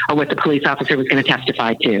report or what the police officer was going to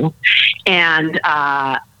testify to. And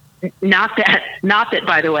not that,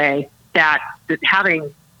 by the way, that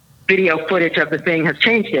having video footage of the thing has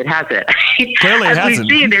changed it, has it? Clearly it hasn't.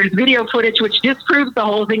 We've seen, there's video footage which disproves the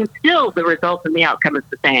whole thing, and still the result and the outcome is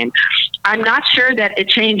the same. I'm not sure that it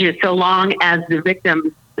changes so long as the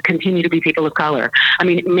victims continue to be people of color. I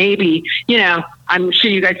mean, maybe, I'm sure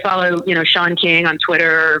you guys follow, Sean King on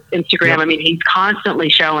Twitter, Instagram. Yep. I mean, he's constantly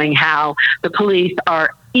showing how the police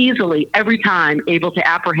are easily, every time, able to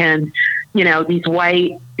apprehend, these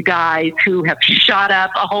white guys who have shot up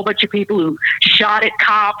a whole bunch of people, who shot at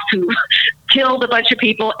cops, who killed a bunch of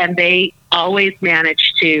people, and they always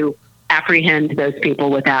manage to apprehend those people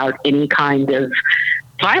without any kind of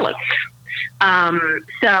violence.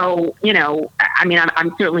 So, I mean,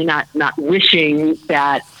 I'm certainly not wishing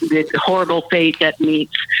that the horrible fate that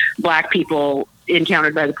meets Black people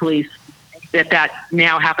encountered by the police, that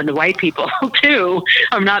now happened to white people too.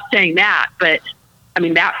 I'm not saying that, but I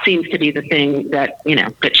mean, that seems to be the thing that,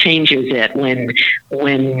 that changes it when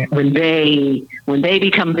they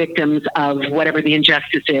become victims of whatever the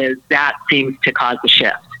injustice is. That seems to cause the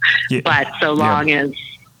shift. Yeah. But so long as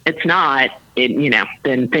it's not,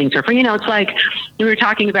 then things are free. It's like we were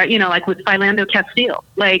talking about, like with Philando Castile,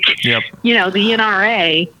 the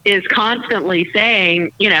NRA is constantly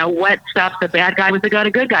saying, what stops a bad guy with the gun,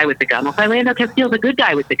 a good guy with the gun. Well, Philando Castile's a good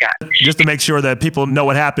guy with the gun. Just to make sure that people know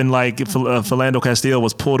what happened, like Philando Castile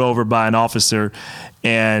was pulled over by an officer,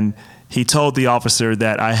 and he told the officer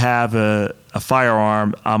that I have a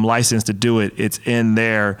firearm, I'm licensed to do it, it's in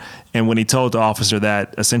there. And when he told the officer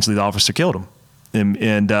that, essentially the officer killed him.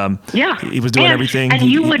 And he was doing everything. And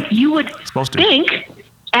you would think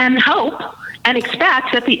and hope and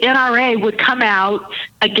expect that the NRA would come out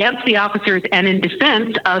against the officers and in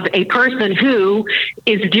defense of a person who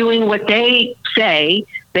is doing what they say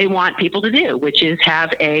they want people to do, which is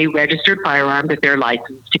have a registered firearm that they're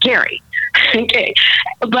licensed to carry. Okay,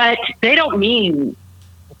 but they don't mean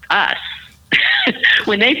us.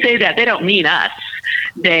 When they say that, they don't mean us.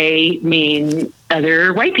 They mean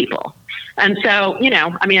other white people. And so,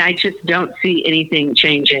 I mean, I just don't see anything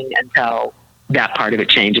changing until that part of it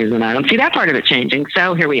changes. And I don't see that part of it changing.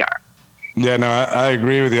 So here we are. Yeah, no, I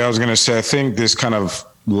agree with you. I was going to say, I think this kind of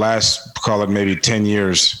last, call it maybe 10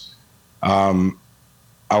 years, I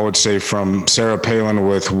would say from Sarah Palin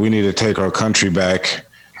with "We need to take our country back,"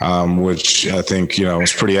 which I think,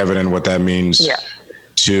 is pretty evident what that means. Yeah.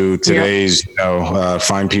 To today's,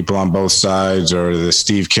 find people on both sides, or the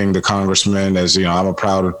Steve King, the congressman, as I'm a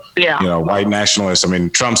proud, white nationalist. I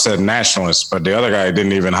mean, Trump said nationalist, but the other guy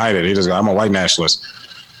didn't even hide it. He just, I'm a white nationalist.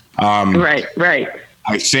 Right.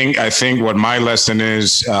 I think what my lesson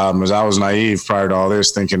is I was naive prior to all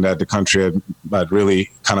this, thinking that the country had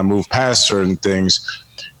really kind of moved past certain things,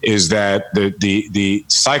 is that the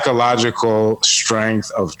psychological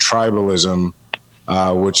strength of tribalism,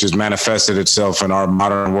 which has manifested itself in our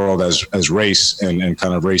modern world as race and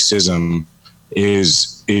kind of racism,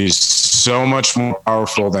 is so much more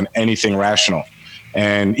powerful than anything rational.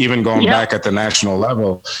 And even going back at the national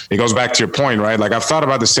level, it goes back to your point, right? Like, I've thought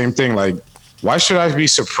about the same thing. Like, why should I be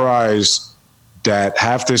surprised that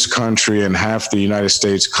half this country and half the United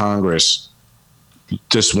States Congress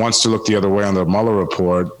just wants to look the other way on the Mueller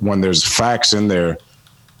report when there's facts in there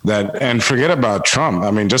that, and forget about Trump.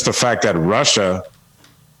 I mean, just the fact that Russia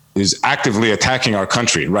is actively attacking our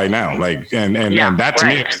country right now. Like, and that to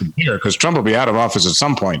me is clear, because Trump will be out of office at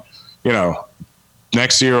some point,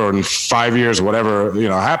 next year or in 5 years, whatever,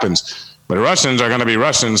 happens. But Russians are going to be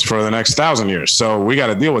Russians for the next 1,000 years. So we got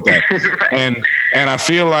to deal with that. Right. And I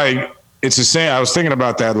feel like it's the same. I was thinking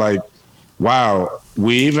about that. Like, wow,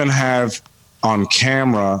 we even have on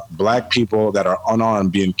camera Black people that are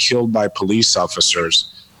unarmed being killed by police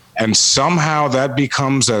officers. And somehow that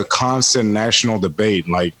becomes a constant national debate.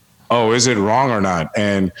 Like, oh, is it wrong or not?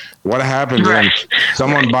 And what happens when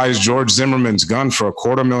someone buys George Zimmerman's gun for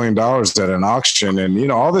 $250,000 at an auction,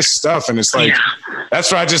 and all this stuff? And it's like,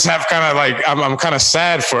 that's where I just have kind of like, I'm kind of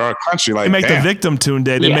sad for our country. Like, they make the victim Tunde.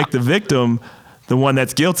 They make the victim the one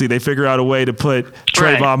that's guilty. They figure out a way to put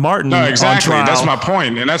Trayvon Martin on trial. That's my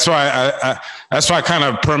point. And that's why I kind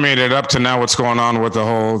of permeated up to now what's going on with the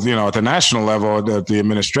whole, at the national level, the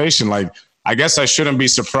administration. Like, I guess I shouldn't be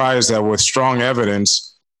surprised that with strong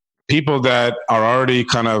evidence, people that are already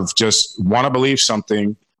kind of just want to believe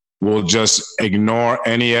something will just ignore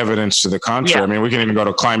any evidence to the contrary. Yeah. I mean, we can even go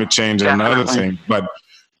to climate change and another thing, but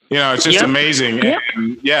it's just amazing. Yep.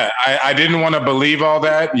 And I didn't want to believe all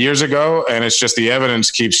that years ago. And it's just the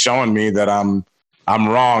evidence keeps showing me that I'm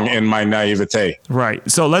wrong in my naivete. Right.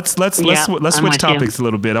 So let's switch topics a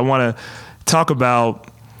little bit. I want to talk about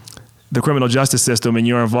the criminal justice system and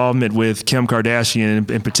your involvement with Kim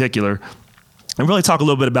Kardashian in particular, and really talk a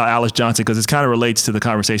little bit about Alice Johnson, because it kind of relates to the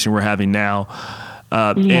conversation we're having now.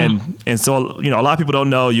 And so, a lot of people don't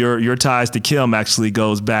know your ties to Kim actually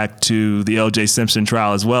goes back to the O.J. Simpson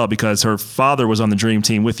trial as well, because her father was on the Dream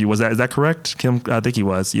Team with you. Is that correct, Kim? I think he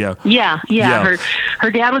was. Yeah.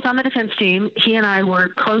 Her dad was on the defense team. He and I were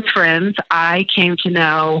close friends. I came to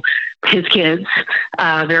know his kids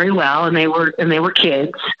very well, and they were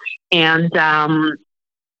kids. And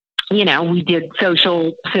we did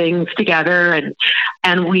social things together,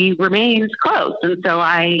 and we remained close. And so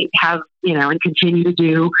I have, and continue to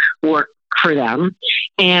do work for them.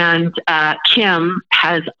 And Kim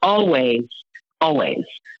has always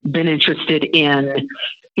been interested in,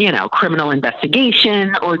 criminal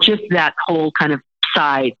investigation or just that whole kind of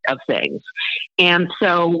side of things. And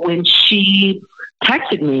so when she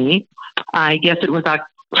texted me, I guess it was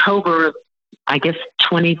October of,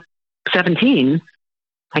 2017.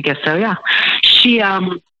 I guess so, yeah. She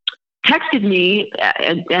texted me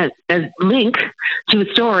a link to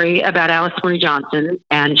a story about Alice Marie Johnson,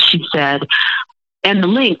 and she said, and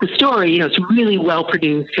the story, it's really well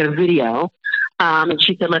produced kind of video. And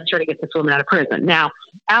she said, let's try to get this woman out of prison. Now,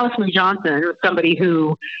 Alice Marie Johnson was somebody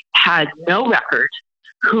who had no record,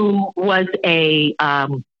 who was a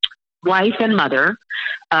wife and mother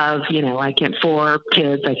of, 4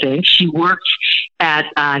 kids, I think. She worked at,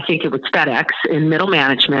 I think it was FedEx in middle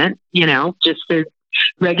management, just a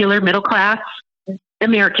regular middle class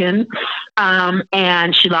American.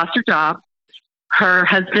 And she lost her job. Her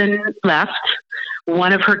husband left.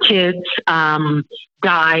 One of her kids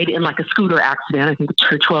died in a scooter accident. I think it's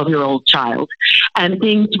her 12-year-old child. And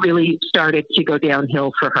things really started to go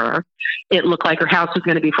downhill for her. It looked like her house was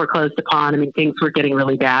going to be foreclosed upon. I mean, things were getting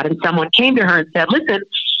really bad. And someone came to her and said, listen,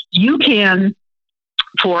 you can,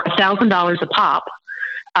 for $1,000 a pop,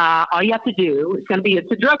 all you have to do is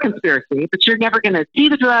it's a drug conspiracy, but you're never going to see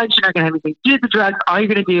the drugs. You're not going to have anything to do with the drugs. All you're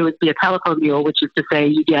going to do is be a telephone mule, which is to say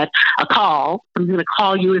you get a call. Someone's going to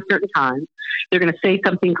call you at a certain time. They're going to say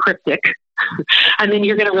something cryptic. And then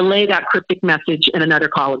you're going to relay that cryptic message in another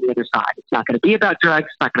call on the other side. It's not going to be about drugs.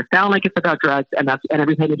 It's not going to sound like it's about drugs. And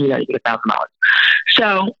every time you do that, you get $1,000.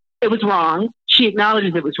 So it was wrong. She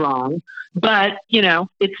acknowledges it was wrong. But,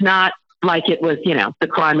 it's not like it was, the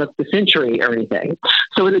crime of the century or anything.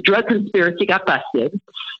 So when the drug conspiracy got busted,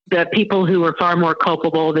 the people who were far more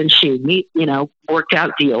culpable than she, worked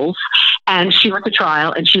out deals. And she went to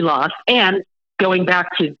trial and she lost. And going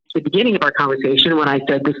back to the beginning of our conversation, when I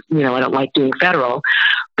said this, I don't like doing federal,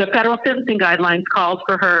 the federal sentencing guidelines called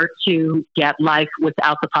for her to get life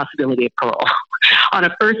without the possibility of parole on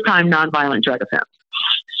a first-time nonviolent drug offense.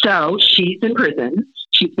 So she's in prison.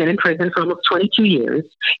 She's been in prison for almost 22 years.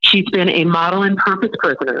 She's been a model and purpose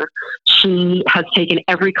prisoner. She has taken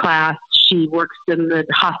every class. She works in the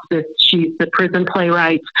hospice. She's the prison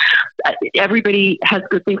playwright. Everybody has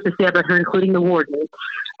good things to say about her, including the warden.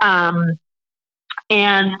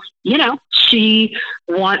 And, she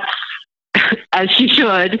wants, as she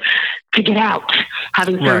should, to get out,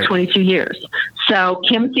 having served 22 years. So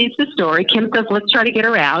Kim sees the story. Kim says, let's try to get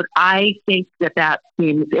her out. I think that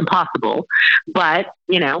seems impossible, but,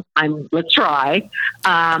 let's try.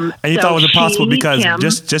 And you thought it was impossible because, Kim,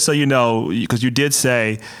 just so you know, because you did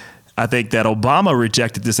say, I think that Obama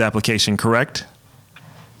rejected this application, correct?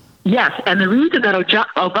 Yes, and the reason that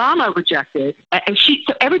Obama rejected, and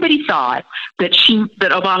so everybody thought that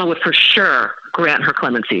Obama would for sure grant her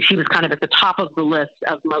clemency. She was kind of at the top of the list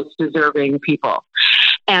of most deserving people.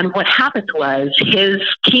 And what happened was his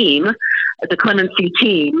team, the clemency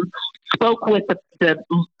team, spoke with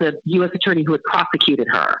the U.S. attorney who had prosecuted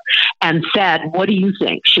her and said, what do you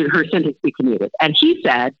think? Should her sentence be commuted? And he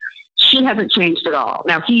said, she hasn't changed at all.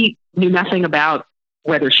 Now, he knew nothing about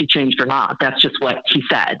whether she changed or not. That's just what he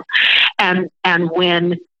said. And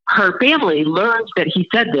when her family learned that he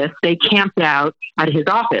said this, they camped out at his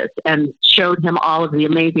office and showed him all of the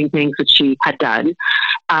amazing things that she had done.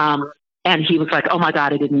 And he was like, oh my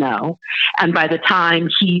God, I didn't know. And by the time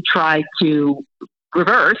he tried to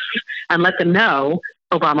reverse and let them know,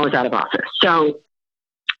 Obama was out of office. So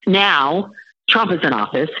now Trump is in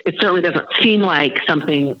office. It certainly doesn't seem like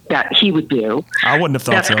something that he would do. I wouldn't have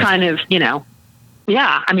thought so. That's kind of,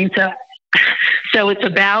 yeah. I mean, so So it's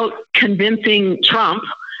about convincing Trump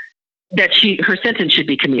that her sentence should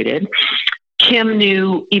be commuted. Kim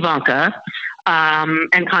knew Ivanka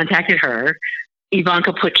and contacted her.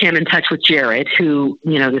 Ivanka put Kim in touch with Jared, who,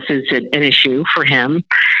 this is an issue for him.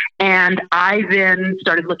 And I then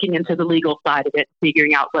started looking into the legal side of it,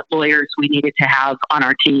 figuring out what lawyers we needed to have on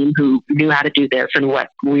our team who knew how to do this and what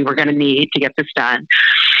we were going to need to get this done.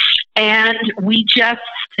 And we just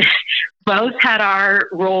both had our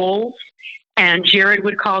roles, and Jared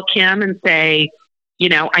would call Kim and say,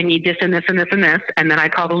 I need this and this and this and this. And then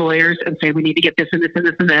I'd call the lawyers and say, we need to get this and this and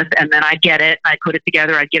this and this. And then I'd get it. I'd put it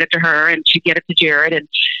together. I'd get it to her and she'd get it to Jared. And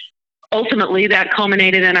ultimately that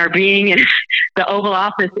culminated in our being in the Oval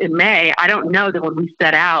Office in May. I don't know that when we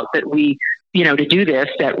set out that we, to do this,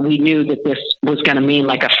 that we knew that this was going to mean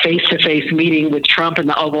like a face-to-face meeting with Trump in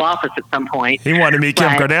the Oval Office at some point. He wanted to meet Kim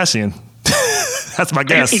Kardashian. That's my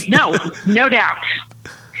guess. No doubt.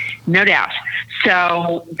 No doubt.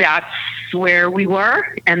 So that's where we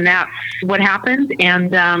were, and that's what happened.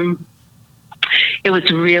 And it was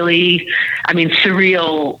really,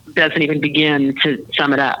 surreal doesn't even begin to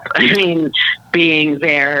sum it up. Being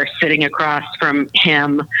there, sitting across from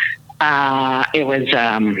him, it was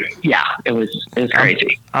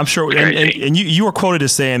crazy. I'm sure. And you were quoted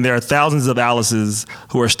as saying there are thousands of Alices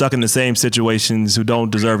who are stuck in the same situations who don't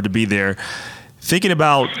deserve to be there. Thinking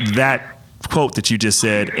about that quote that you just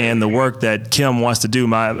said and the work that Kim wants to do,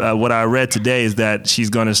 what I read today is that she's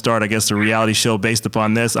going to start, I guess, a reality show based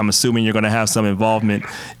upon this. I'm assuming you're going to have some involvement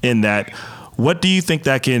in that. What do you think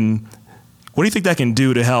that can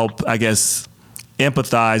do to help, I guess,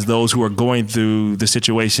 empathize those who are going through the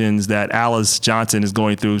situations that Alice Johnson is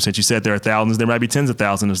going through? Since you said there are thousands, there might be tens of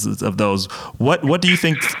thousands of those. What do you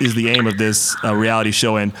think is the aim of this reality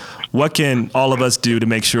show, and what can all of us do to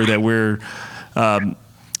make sure that we're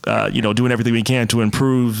doing everything we can to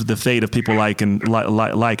improve the fate of people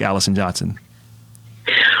like Allison Johnson?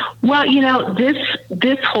 Well,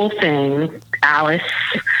 this whole thing, Alice,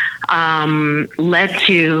 led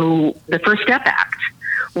to the First Step Act,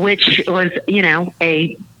 which was,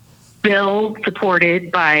 a bill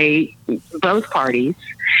supported by both parties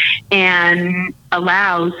and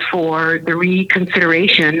allows for the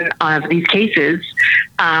reconsideration of these cases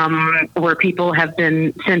where people have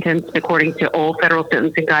been sentenced according to old federal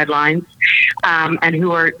sentencing guidelines and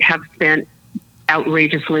who have spent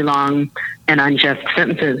outrageously long and unjust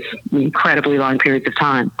sentences, incredibly long periods of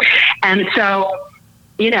time. And so,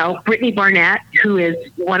 Brittany Barnett, who is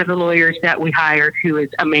one of the lawyers that we hired, who is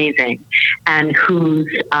amazing and who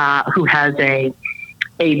has a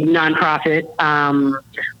nonprofit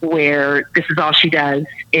where this is all she does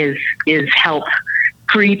is help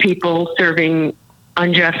free people serving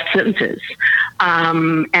unjust sentences.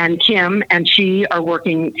 And Kim and she are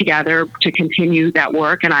working together to continue that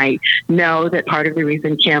work. And I know that part of the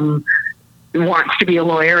reason Kim wants to be a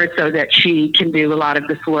lawyer is so that she can do a lot of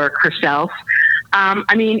this work herself.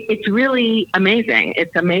 It's really amazing.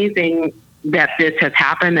 It's amazing that this has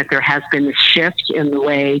happened, that there has been this shift in the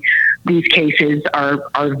way these cases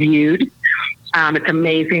are viewed. It's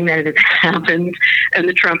amazing that it has happened in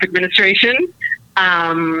the Trump administration.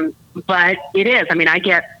 But it is. I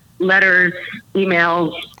get letters,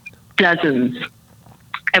 emails, dozens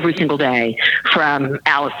every single day from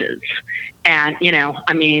Alice's. And,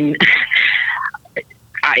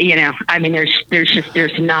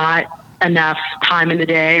 there's not enough time in the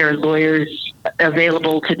day or lawyers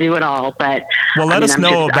available to do it all. But let us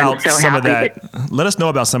know about some of that. Let us know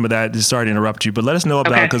about some of that. Just sorry to interrupt you, but let us know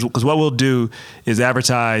about, because what we'll do is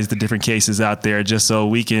advertise the different cases out there just so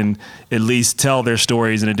we can at least tell their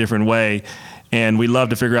stories in a different way. And we love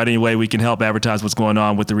to figure out any way we can help advertise what's going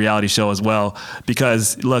on with the reality show as well.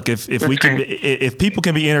 Because look, if people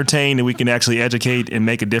can be entertained and we can actually educate and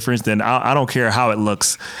make a difference, then I don't care how it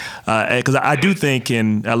looks. Because I do think,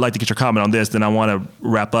 and I'd like to get your comment on this, then I want to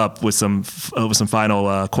wrap up with some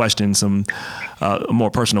final questions, some more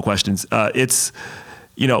personal questions. I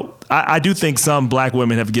do think some black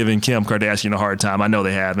women have given Kim Kardashian a hard time. I know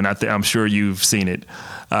they have, and I'm sure you've seen it.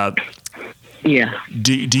 Yeah.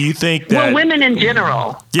 Do you think that? Well, women in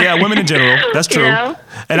general. Yeah, women in general. That's true. And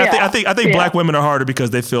yeah. I think black women are harder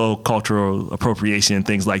because they feel cultural appropriation and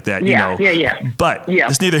things like that. Yeah. But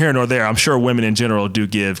it's neither here nor there. I'm sure women in general do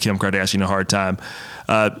give Kim Kardashian a hard time.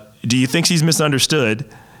 Do you think she's misunderstood?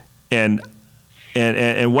 And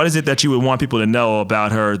what is it that you would want people to know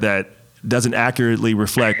about her that doesn't accurately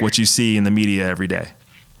reflect what you see in the media every day?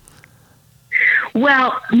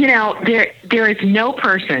 Well, there is no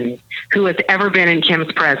person who has ever been in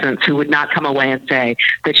Kim's presence who would not come away and say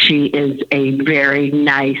that she is a very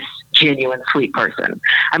nice, genuine, sweet person.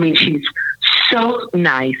 She's so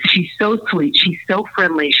nice. She's so sweet. She's so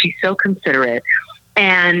friendly. She's so considerate.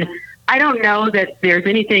 And I don't know that there's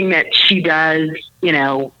anything that she does,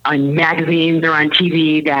 on magazines or on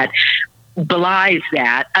TV that belies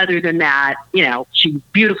that. Other than that, she's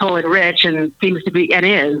beautiful and rich and seems to be and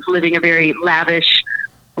is living a very lavish,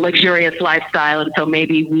 luxurious lifestyle. And so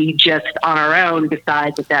maybe we just on our own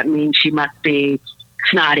decide that means she must be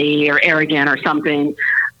snotty or arrogant or something.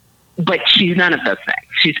 But she's none of those things.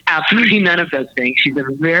 She's absolutely none of those things. She's a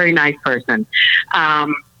very nice person.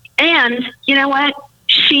 And you know what?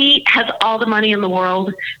 She has all the money in the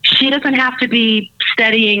world. She doesn't have to be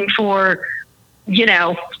studying for,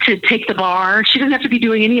 to take the bar. She doesn't have to be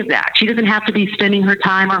doing any of that. She doesn't have to be spending her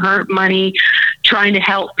time or her money trying to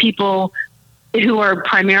help people who are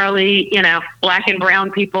primarily, Black and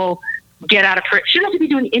brown people get out of prison. She doesn't have to be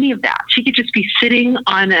doing any of that. She could just be sitting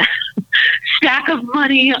on a stack of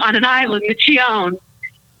money on an island that she owns.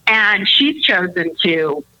 And she's chosen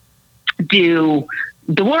to do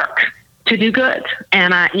the work, to do good.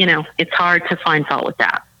 And, it's hard to find fault with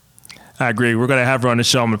that. I agree. We're going to have her on the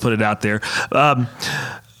show. I'm going to put it out there.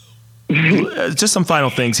 Just some final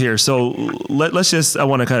things here. So I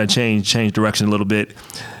want to kind of change direction a little bit.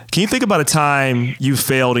 Can you think about a time you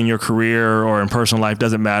failed in your career or in personal life?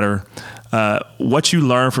 Doesn't matter. What you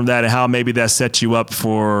learned from that and how maybe that set you up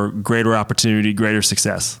for greater opportunity, greater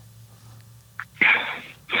success?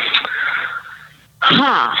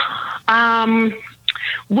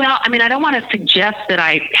 Well, I don't want to suggest that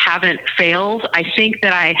I haven't failed. I think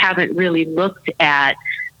that I haven't really looked at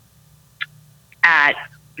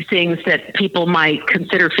things that people might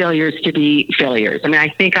consider failures to be failures. I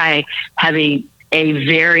think I have a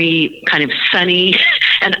very kind of sunny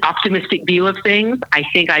and optimistic view of things. I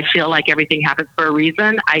feel like everything happens for a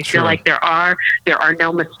reason. I feel like there are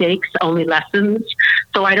no mistakes, only lessons.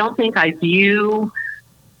 So I don't think I view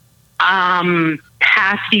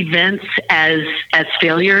past events as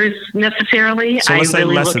failures necessarily. So I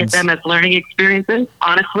really look at them as learning experiences.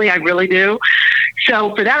 Honestly, I really do.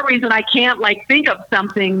 So for that reason, I can't think of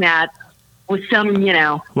something that was some,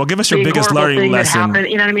 Well, give us your biggest learning lesson.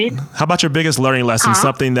 You know what I mean? How about your biggest learning lesson?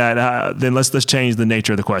 Something that, then let's change the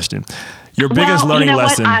nature of the question. Your biggest learning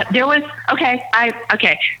lesson. So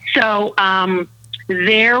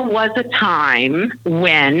there was a time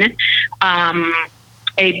when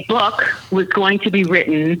a book was going to be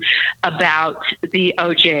written about the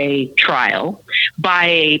OJ trial by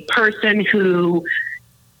a person who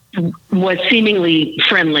was seemingly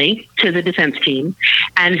friendly to the defense team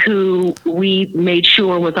and who we made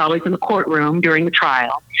sure was always in the courtroom during the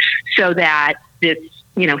trial so that this,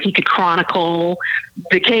 he could chronicle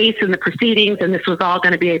the case and the proceedings, and this was all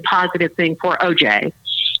going to be a positive thing for OJ.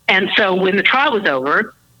 And so when the trial was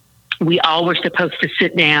over, we all were supposed to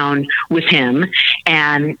sit down with him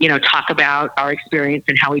and, talk about our experience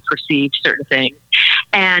and how we perceived certain things.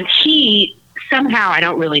 And he somehow, I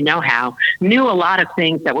don't really know how, knew a lot of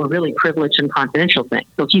things that were really privileged and confidential things.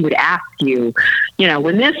 So he would ask you,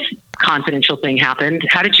 when this confidential thing happened,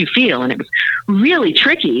 how did you feel? And it was really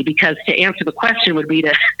tricky because to answer the question would be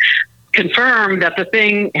to confirm that the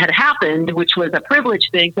thing had happened, which was a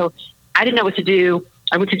privileged thing. So I didn't know what to do.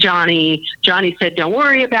 I went to Johnny. Johnny said, don't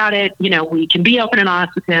worry about it. We can be open and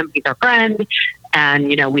honest with him. He's our friend. And,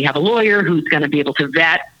 we have a lawyer who's going to be able to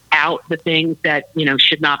vet out the things that,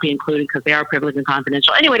 should not be included because they are privileged and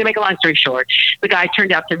confidential. Anyway, to make a long story short, the guy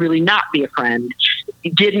turned out to really not be a friend. He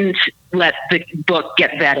didn't let the book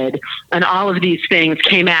get vetted. And all of these things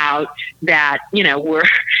came out that,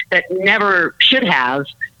 that never should have.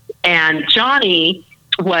 And Johnny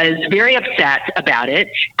was very upset about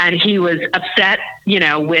it, and he was upset,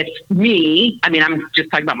 with me. I'm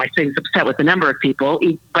just talking about myself. He was upset with a number of people,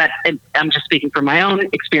 but I'm just speaking from my own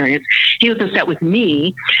experience. He was upset with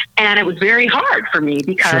me, and it was very hard for me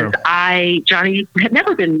because Johnny had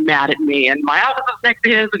never been mad at me, and my office was next to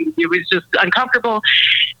his, and it was just uncomfortable.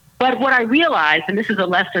 But what I realized, and this is a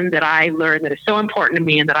lesson that I learned that is so important to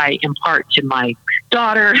me and that I impart to my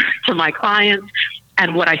daughter, to my clients,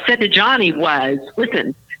 and what I said to Johnny was,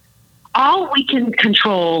 listen, all we can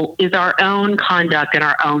control is our own conduct and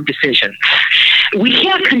our own decisions. We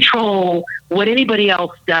can't control what anybody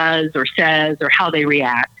else does or says or how they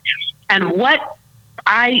react. And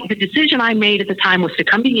the decision I made at the time was to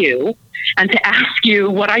come to you and to ask you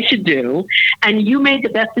what I should do. And you made the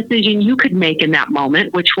best decision you could make in that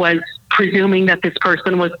moment, which was presuming that this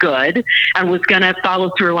person was good and was going to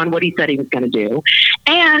follow through on what he said he was going to do.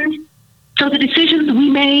 And so the decisions we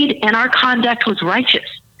made and our conduct was righteous.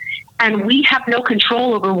 And we have no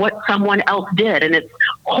control over what someone else did. And it's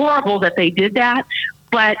horrible that they did that,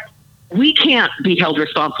 but we can't be held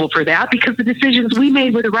responsible for that because the decisions we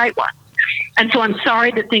made were the right ones. And so I'm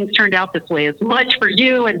sorry that things turned out this way, as much for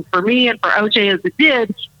you and for me and for OJ as it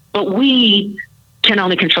did, but we can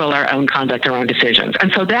only control our own conduct, our own decisions.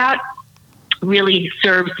 And so that really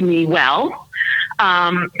serves me well,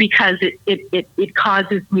 because it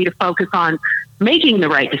causes me to focus on making the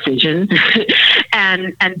right decisions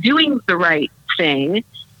and doing the right thing.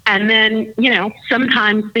 And then,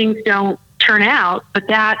 sometimes things don't turn out, but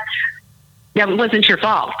that wasn't your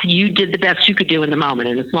fault. You did the best you could do in the moment.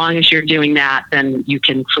 And as long as you're doing that, then you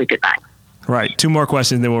can sleep at night. Right. 2 more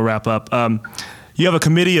questions, then we'll wrap up. You have a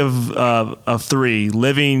committee of 3,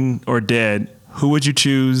 living or dead. Who would you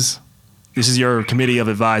choose? This is your committee of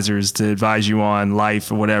advisors to advise you on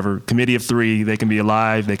life or whatever. Committee of 3, they can be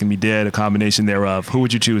alive, they can be dead, a combination thereof. Who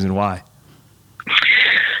would you choose and why?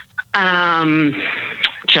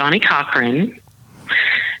 Johnny Cochran.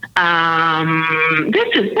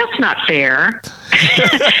 That's not fair.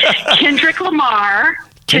 Kendrick Lamar.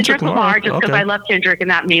 Kendrick Lamar, just because I love Kendrick, and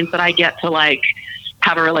that means that I get to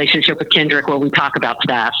have a relationship with Kendrick where we talk about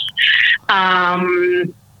stuff.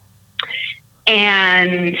 And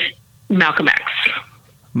Malcolm X.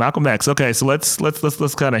 Malcolm X. Okay, so let's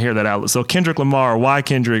kind of hear that out. So Kendrick Lamar, why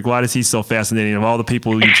Kendrick? Why is he so fascinating? Of all the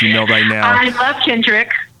people that you know right now, I love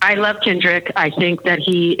Kendrick. I think that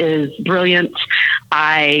he is brilliant.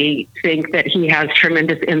 I think that he has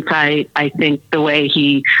tremendous insight. I think the way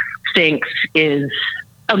he thinks is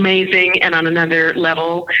amazing, and on another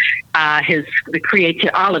level, the creative,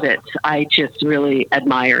 all of it. I just really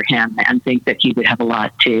admire him and think that he would have a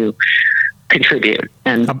lot to contribute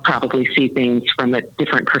and probably see things from a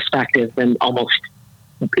different perspective than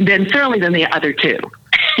certainly than the other 2.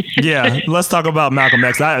 Yeah, let's talk about Malcolm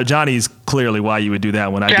X. Johnny's clearly why you would do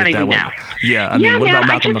that one. I Johnny get that one. Now. Yeah, what about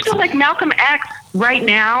Malcolm X? I just feel like Malcolm X right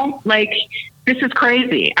now, this is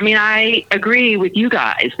crazy. I mean, I agree with you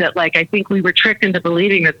guys that I think we were tricked into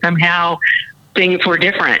believing that somehow things were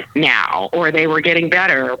different now, or they were getting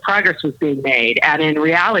better, or progress was being made. And in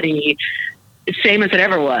reality, same as it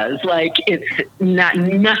ever was. It's not,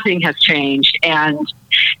 nothing has changed, and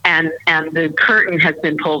the curtain has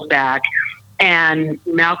been pulled back. And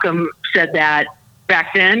Malcolm said that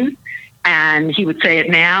back then, and he would say it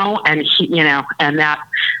now, and and that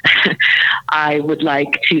I would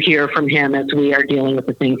like to hear from him as we are dealing with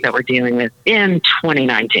the things that we're dealing with in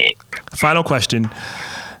 2019. Final question.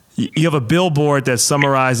 You have a billboard that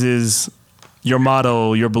summarizes your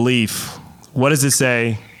motto, your belief. What does it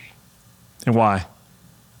say and why?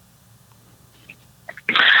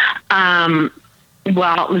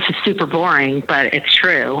 Well, this is super boring, but it's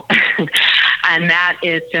true. And that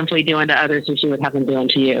is simply doing to others as you would have them doing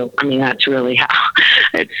to you. I mean, that's really how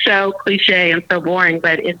it's so cliche and so boring,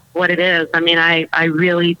 but it's what it is. I mean, I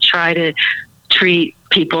really try to treat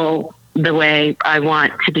people the way I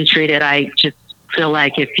want to be treated. I just feel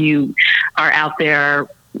like if you are out there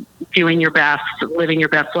doing your best, living your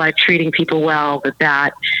best life, treating people well,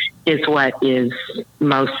 that is what is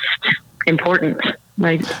most important.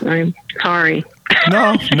 I'm sorry.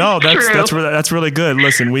 No, that's really good.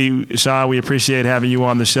 Listen, Sean, we appreciate having you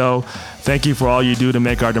on the show. Thank you for all you do to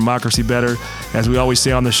make our democracy better. As we always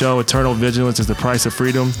say on the show, eternal vigilance is the price of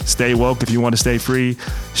freedom. Stay woke if you want to stay free.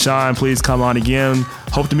 Sean, please come on again.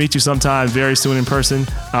 Hope to meet you sometime very soon in person.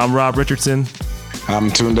 I'm Rob Richardson. I'm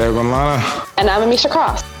Tunde Gonlana. And I'm Amisha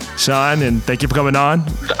Cross. Sean, and thank you for coming on.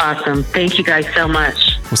 Awesome. Thank you guys so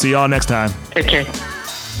much. We'll see y'all next time. Okay.